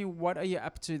 tell me, what are you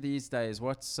up to these days?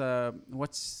 What's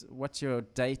your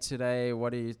day today?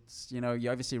 What is you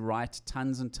obviously write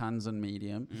tons and tons on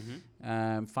Medium,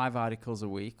 5 articles a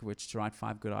week, which to write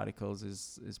 5 good articles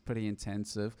is pretty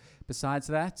intensive. Besides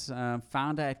that,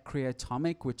 founder at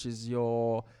Creatomic, which is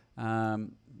your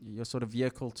sort of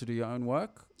vehicle to do your own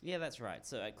work. Yeah, that's right.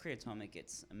 So at Creatomic,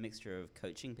 it's a mixture of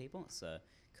coaching people, so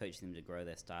coaching them to grow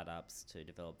their startups, to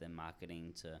develop their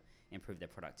marketing, to improve their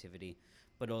productivity,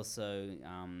 but also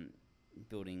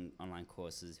building online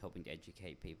courses, helping to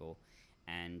educate people,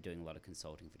 and doing a lot of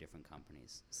consulting for different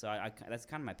companies. So that's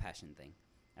kind of my passion thing.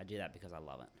 I do that because I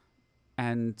love it.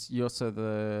 And you're also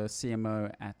the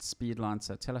CMO at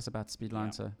Speedlancer. Tell us about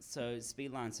Speedlancer. Yeah. So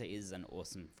Speedlancer is an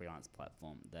awesome freelance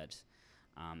platform that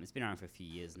it's been around for a few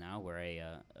years now. We're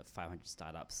a 500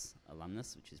 Startups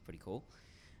alumnus, which is pretty cool.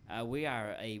 We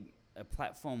are a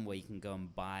platform where you can go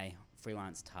and buy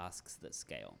freelance tasks that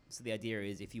scale. So the idea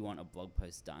is, if you want a blog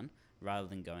post done, rather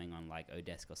than going on like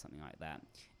Odesk or something like that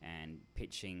and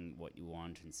pitching what you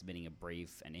want and submitting a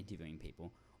brief and interviewing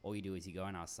people, all you do is you go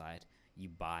on our site, you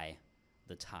buy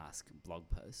the task blog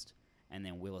post, and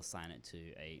then we'll assign it to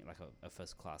a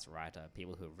first-class writer,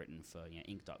 people who have written for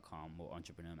Inc.com or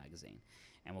Entrepreneur Magazine,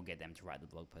 and we'll get them to write the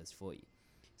blog post for you.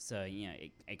 So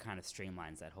it kind of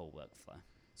streamlines that whole workflow.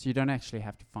 So you don't actually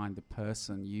have to find the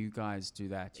person. You guys do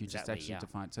that. You just actually have to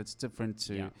find. So it's different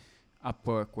to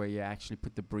Upwork, where you actually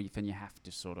put the brief and you have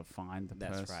to sort of find the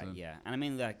person. That's right, yeah. And I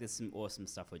mean, there's some awesome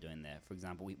stuff we're doing there. For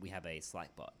example, we have a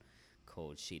Slack bot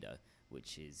called Shido,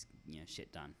 which is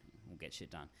shit done. We'll get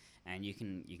shit done. And you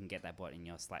can get that bot in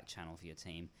your Slack channel for your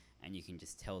team, and you can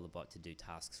just tell the bot to do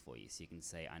tasks for you. So you can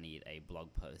say, I need a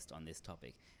blog post on this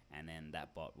topic, and then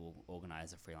that bot will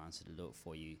organize a freelancer to do it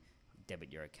for you,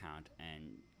 debit your account,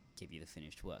 and give you the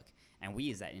finished work. And we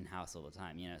use that in-house all the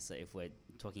time. So if we're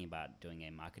talking about doing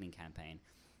a marketing campaign,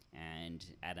 and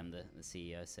Adam, the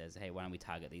CEO, says, hey, why don't we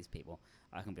target these people?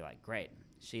 I can be like, great,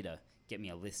 Sheeta, get me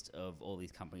a list of all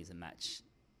these companies that match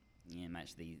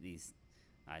these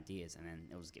ideas, and then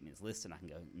it'll just get me this list, and I can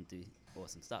go and do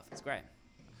awesome stuff. It's great.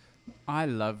 I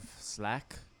love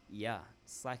Slack. Yeah,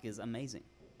 Slack is amazing.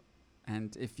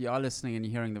 And if you are listening and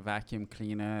you're hearing the vacuum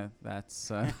cleaner,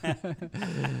 that's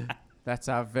that's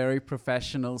our very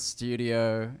professional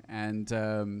studio, and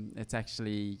it's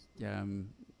actually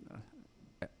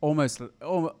almost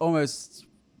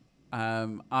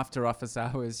after office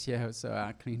hours here, so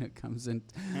our cleaner comes in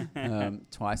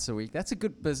twice a week. That's a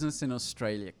good business in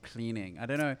Australia, cleaning. I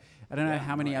don't know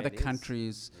how many other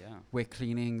countries where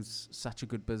cleaning's such a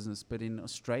good business, but in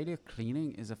Australia,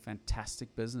 cleaning is a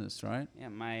fantastic business, right? Yeah,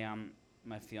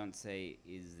 my fiance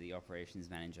is the operations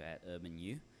manager at Urban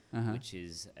U, which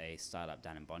is a startup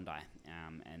down in Bondi,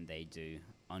 and they do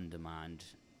on-demand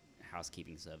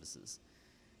housekeeping services.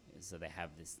 So they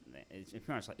have this. It's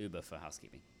pretty much like Uber for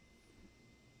housekeeping.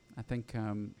 I think,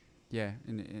 in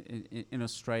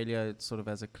Australia, it's sort of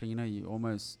as a cleaner, you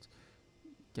almost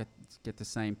get the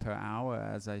same per hour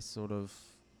as a sort of,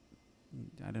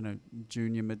 I don't know,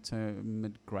 junior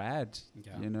mid-grad,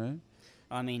 you know?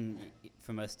 I mean,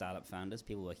 for most startup founders,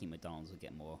 people working at McDonald's will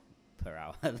get more per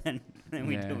hour than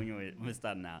we do when we're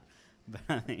starting out. But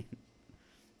I mean...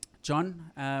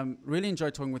 John, really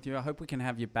enjoyed talking with you. I hope we can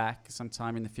have you back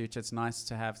sometime in the future. It's nice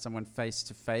to have someone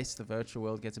face-to-face. The virtual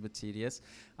world gets a bit tedious.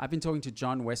 I've been talking to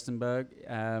John Westenberg.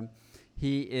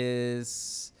 He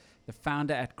is the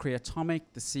founder at Creatomic,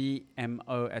 the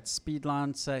CMO at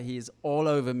Speedlancer. He is all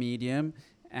over Medium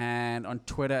and on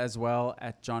Twitter as well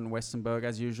at John Westenberg.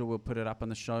 As usual, we'll put it up on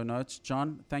the show notes.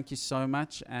 John, thank you so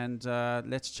much, and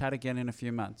let's chat again in a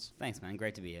few months. Thanks, man.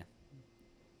 Great to be here.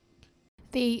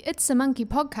 The It's a Monkey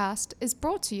podcast is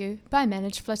brought to you by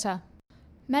Manage Flitter.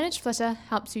 Manage Flitter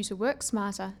helps you to work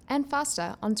smarter and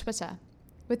faster on Twitter.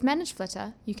 With Manage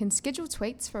Flitter, you can schedule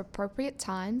tweets for appropriate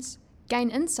times, gain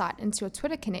insight into your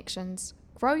Twitter connections,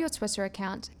 grow your Twitter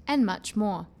account, and much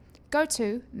more. Go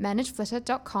to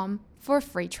manageflitter.com for a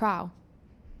free trial.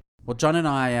 Well, John and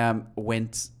I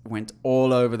went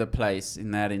all over the place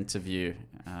in that interview.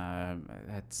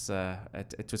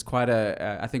 It was quite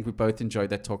I think we both enjoyed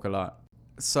that talk a lot.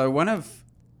 So one of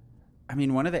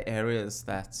the areas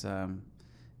that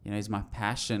is my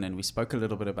passion, and we spoke a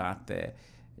little bit about there,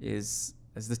 is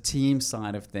the team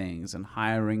side of things and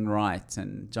hiring right.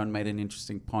 And John made an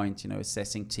interesting point,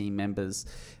 assessing team members,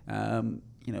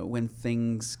 when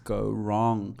things go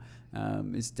wrong,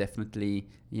 is definitely,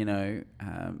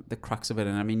 the crux of it.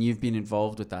 And I mean, you've been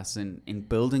involved with us in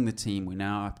building the team. We're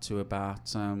now up to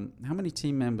about, how many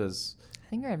team members? I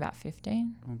think we're about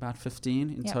 15. About 15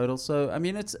 in total. So, I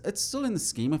mean, it's still in the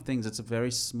scheme of things, it's a very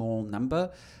small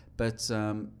number. But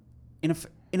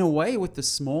in a way, with the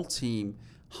small team,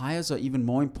 hires are even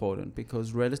more important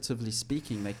because relatively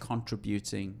speaking, they're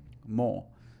contributing more.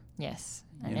 Yes,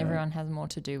 and everyone has more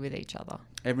to do with each other.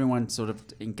 Everyone sort of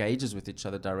engages with each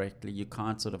other directly. You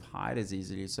can't sort of hide as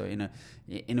easily. So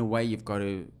in a way, you've got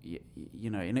to,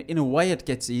 in a way it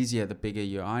gets easier the bigger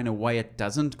you are. In a way it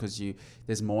doesn't because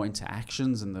there's more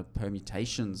interactions and the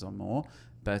permutations are more.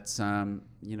 But,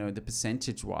 the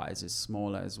percentage-wise is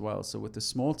smaller as well. So with the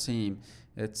small team,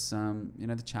 it's,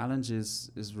 the challenge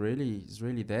is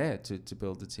really there to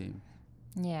build the team.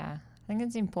 Yeah. I think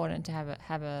it's important to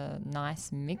have a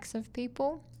nice mix of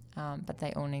people, but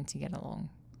they all need to get along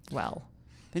well.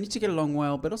 They need to get along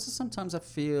well, but also sometimes I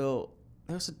feel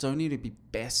they also don't need to be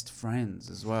best friends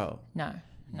as well. No.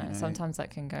 Sometimes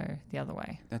that can go the other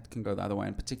way. That can go the other way,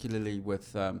 and particularly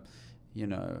with, I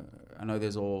know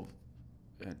there's all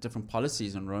different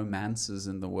policies on romances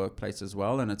in the workplace as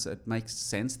well, and it makes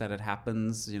sense that it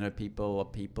happens. People are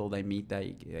people, they meet,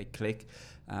 they click.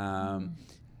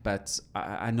 But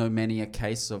I know many a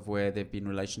case of where there have been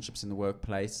relationships in the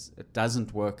workplace, it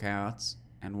doesn't work out,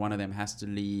 and one of them has to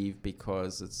leave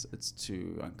because it's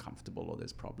too uncomfortable, or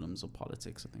there's problems or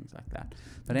politics or things like that.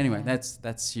 But anyway,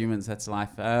 that's humans, that's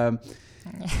life.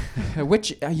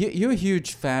 Which you're a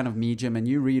huge fan of Medium, and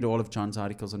you read all of John's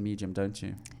articles on Medium, don't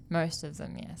you? Most of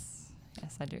them, yes.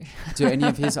 Yes, I do. Do any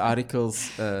of his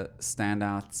articles stand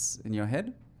out in your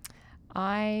head?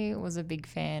 I was a big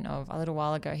fan of, a little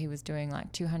while ago, he was doing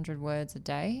like 200 words a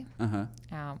day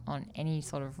on any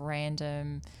sort of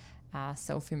random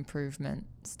self-improvement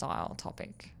style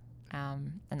topic.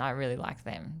 And I really like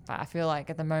them. But I feel like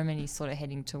at the moment he's sort of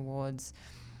heading towards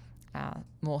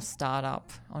more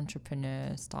startup,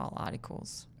 entrepreneur style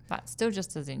articles, but still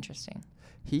just as interesting.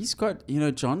 He's got,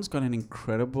 John's got an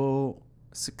incredible,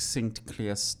 succinct,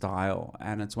 clear style.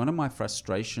 And it's one of my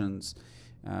frustrations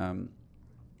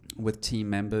with team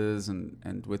members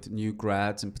and with new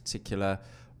grads in particular,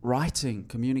 writing,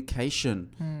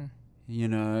 communication, you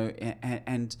know,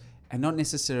 and not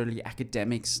necessarily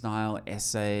academic style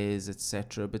essays,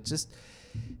 etc., but just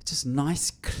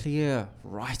nice, clear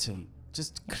writing,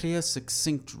 just clear,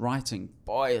 succinct writing.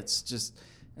 Boy, it's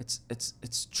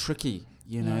tricky,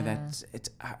 you know, that it's.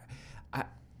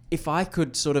 If I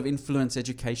could sort of influence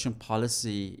education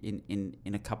policy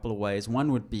in a couple of ways,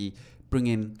 one would be bring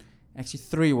in, actually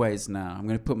 3 ways now. I'm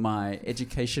going to put my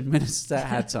education minister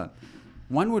hat on.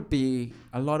 One would be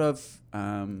a lot of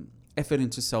effort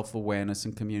into self-awareness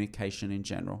and communication in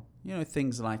general. You know,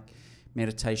 things like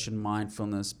meditation,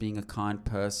 mindfulness, being a kind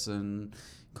person,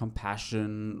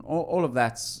 compassion, all of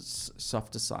that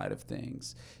softer side of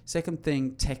things. Second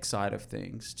thing, tech side of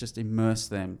things, just immerse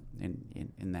them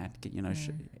in that, you know,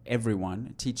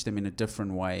 everyone, teach them in a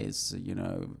different ways, you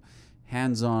know,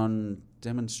 hands-on,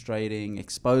 demonstrating,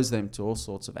 expose them to all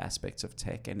sorts of aspects of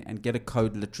tech and get a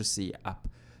code literacy up,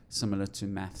 similar to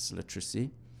maths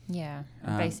literacy. Yeah,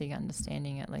 a basic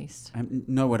understanding at least. And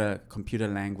know what a computer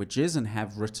language is and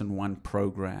have written one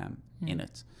program in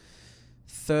it.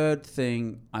 Third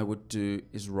thing I would do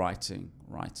is writing.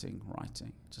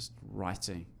 Just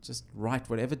writing. Just write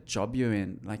whatever job you're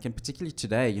in. Like, and particularly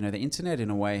today, you know, the internet in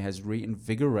a way has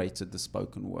reinvigorated the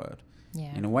spoken word.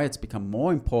 Yeah. In a way, it's become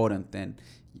more important than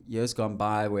years gone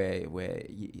by where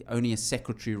only a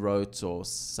secretary wrote or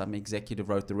some executive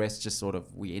wrote. The rest just sort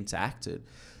of, we interacted.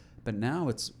 But now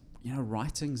it's, you know,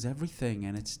 writing's everything.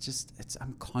 And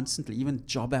I'm constantly, even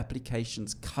job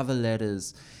applications, cover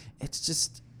letters. It's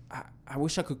just... I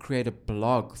wish I could create a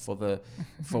blog for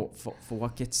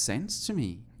what gets sent to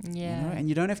me. Yeah. You know? And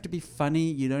you don't have to be funny.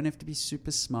 You don't have to be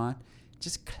super smart.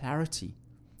 Just clarity.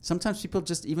 Sometimes people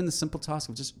just, even the simple task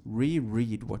of just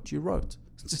reread what you wrote.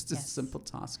 It's just a simple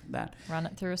task of that. Run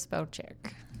it through a spell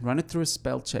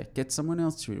check. Get someone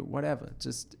else to read it, whatever.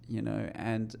 Just, you know,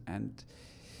 and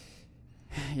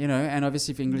you know, and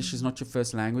obviously if English is not your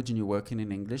first language and you're working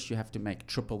in English, you have to make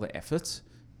triple the effort.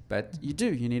 But you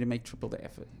need to make triple the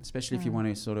effort, especially if you want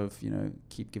to sort of, you know,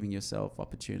 keep giving yourself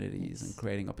opportunities and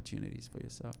creating opportunities for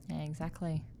yourself. Yeah,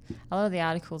 exactly. A lot of the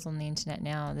articles on the internet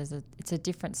now, it's a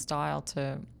different style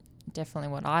to definitely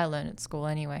what I learned at school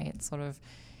anyway. It's sort of,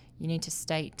 you need to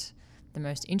state the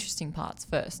most interesting parts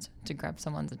first to grab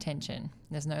someone's attention.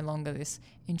 There's no longer this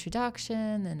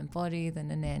introduction, then a body, then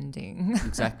an ending.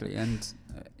 Exactly. And,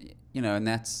 you know, and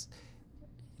that's...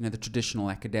 You know, the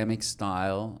traditional academic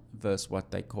style versus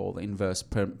what they call the inverse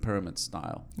pyramid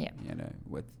style. Yeah. You know,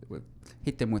 with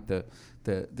hit them with the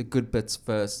good bits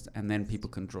first, and then people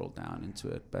can drill down into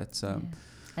it. But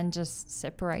and just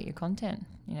separate your content.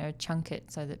 You know, chunk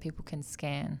it so that people can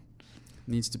scan.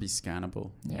 Needs to be scannable.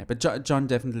 Yeah. But John,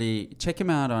 definitely check him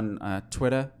out on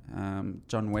Twitter.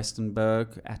 John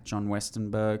Westenberg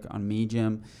 @JohnWestenberg on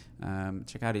Medium.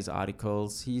 Check out his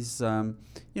articles. He's, you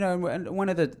know, and one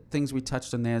of the things we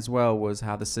touched on there as well was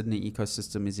how the Sydney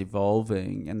ecosystem is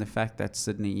evolving, and the fact that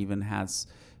Sydney even has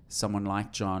someone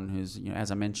like John, who's, you know,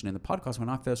 as I mentioned in the podcast, when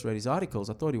I first read his articles,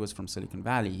 I thought he was from Silicon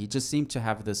Valley. He just seemed to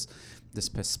have this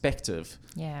perspective.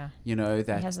 Yeah. You know,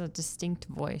 that he has a distinct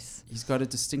voice. He's got a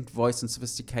distinct voice and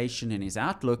sophistication in his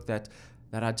outlook that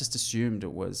I just assumed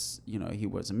it was, you know, he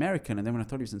was American. And then when I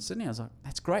thought he was in Sydney, I was like,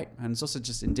 that's great. And it's also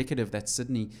just indicative that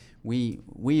Sydney, we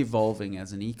evolving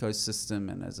as an ecosystem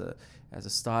and as a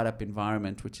startup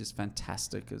environment, which is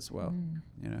fantastic as well.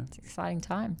 You know, it's exciting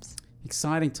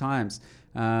times.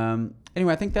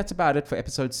 Anyway, I think that's about it for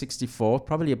episode 64.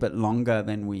 Probably a bit longer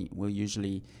than we will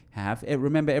usually have.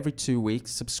 Remember, every 2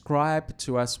 weeks, subscribe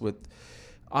to us with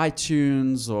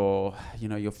iTunes or, you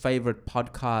know, your favorite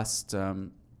podcast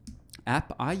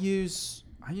app. I use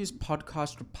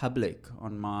Podcast Republic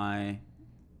on my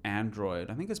Android.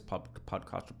 I think it's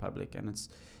Podcast Republic, and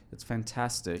it's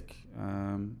fantastic.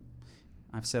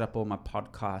 I've set up all my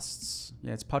podcasts.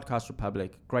 Yeah, it's Podcast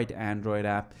Republic. Great Android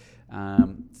app.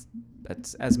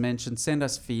 But as mentioned, send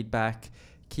us feedback.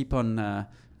 Keep on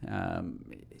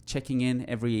checking in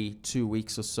every 2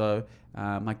 weeks or so.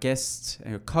 My guest,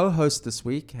 co-host this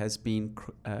week has been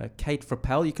Kate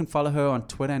Frappell. You can follow her on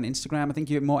Twitter and Instagram. I think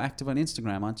you're more active on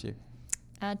Instagram, aren't you?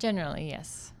 Generally,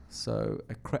 yes. So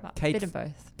Kate, bit of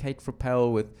both. Kate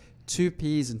Frappell with 2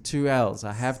 P's and 2 L's.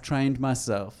 I have trained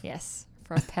myself. Yes,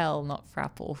 Frappell, not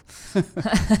Frapple.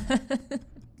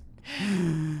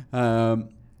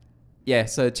 Yeah,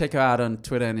 so check her out on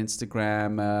Twitter and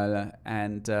Instagram,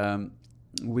 and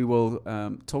we will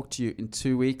talk to you in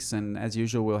 2 weeks. And as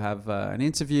usual, we'll have an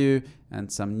interview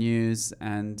and some news.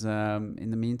 And in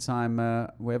the meantime,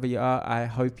 wherever you are, I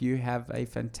hope you have a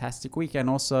fantastic week. And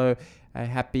also, a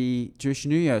happy Jewish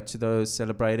New Year to those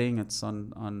celebrating. It's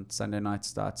on Sunday night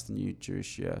starts the new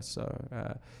Jewish year. So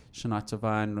Shana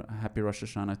Tova and happy Rosh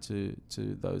Hashanah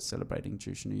to those celebrating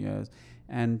Jewish New Year.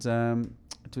 And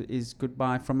it is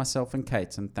goodbye from myself and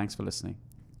Kate, and thanks for listening.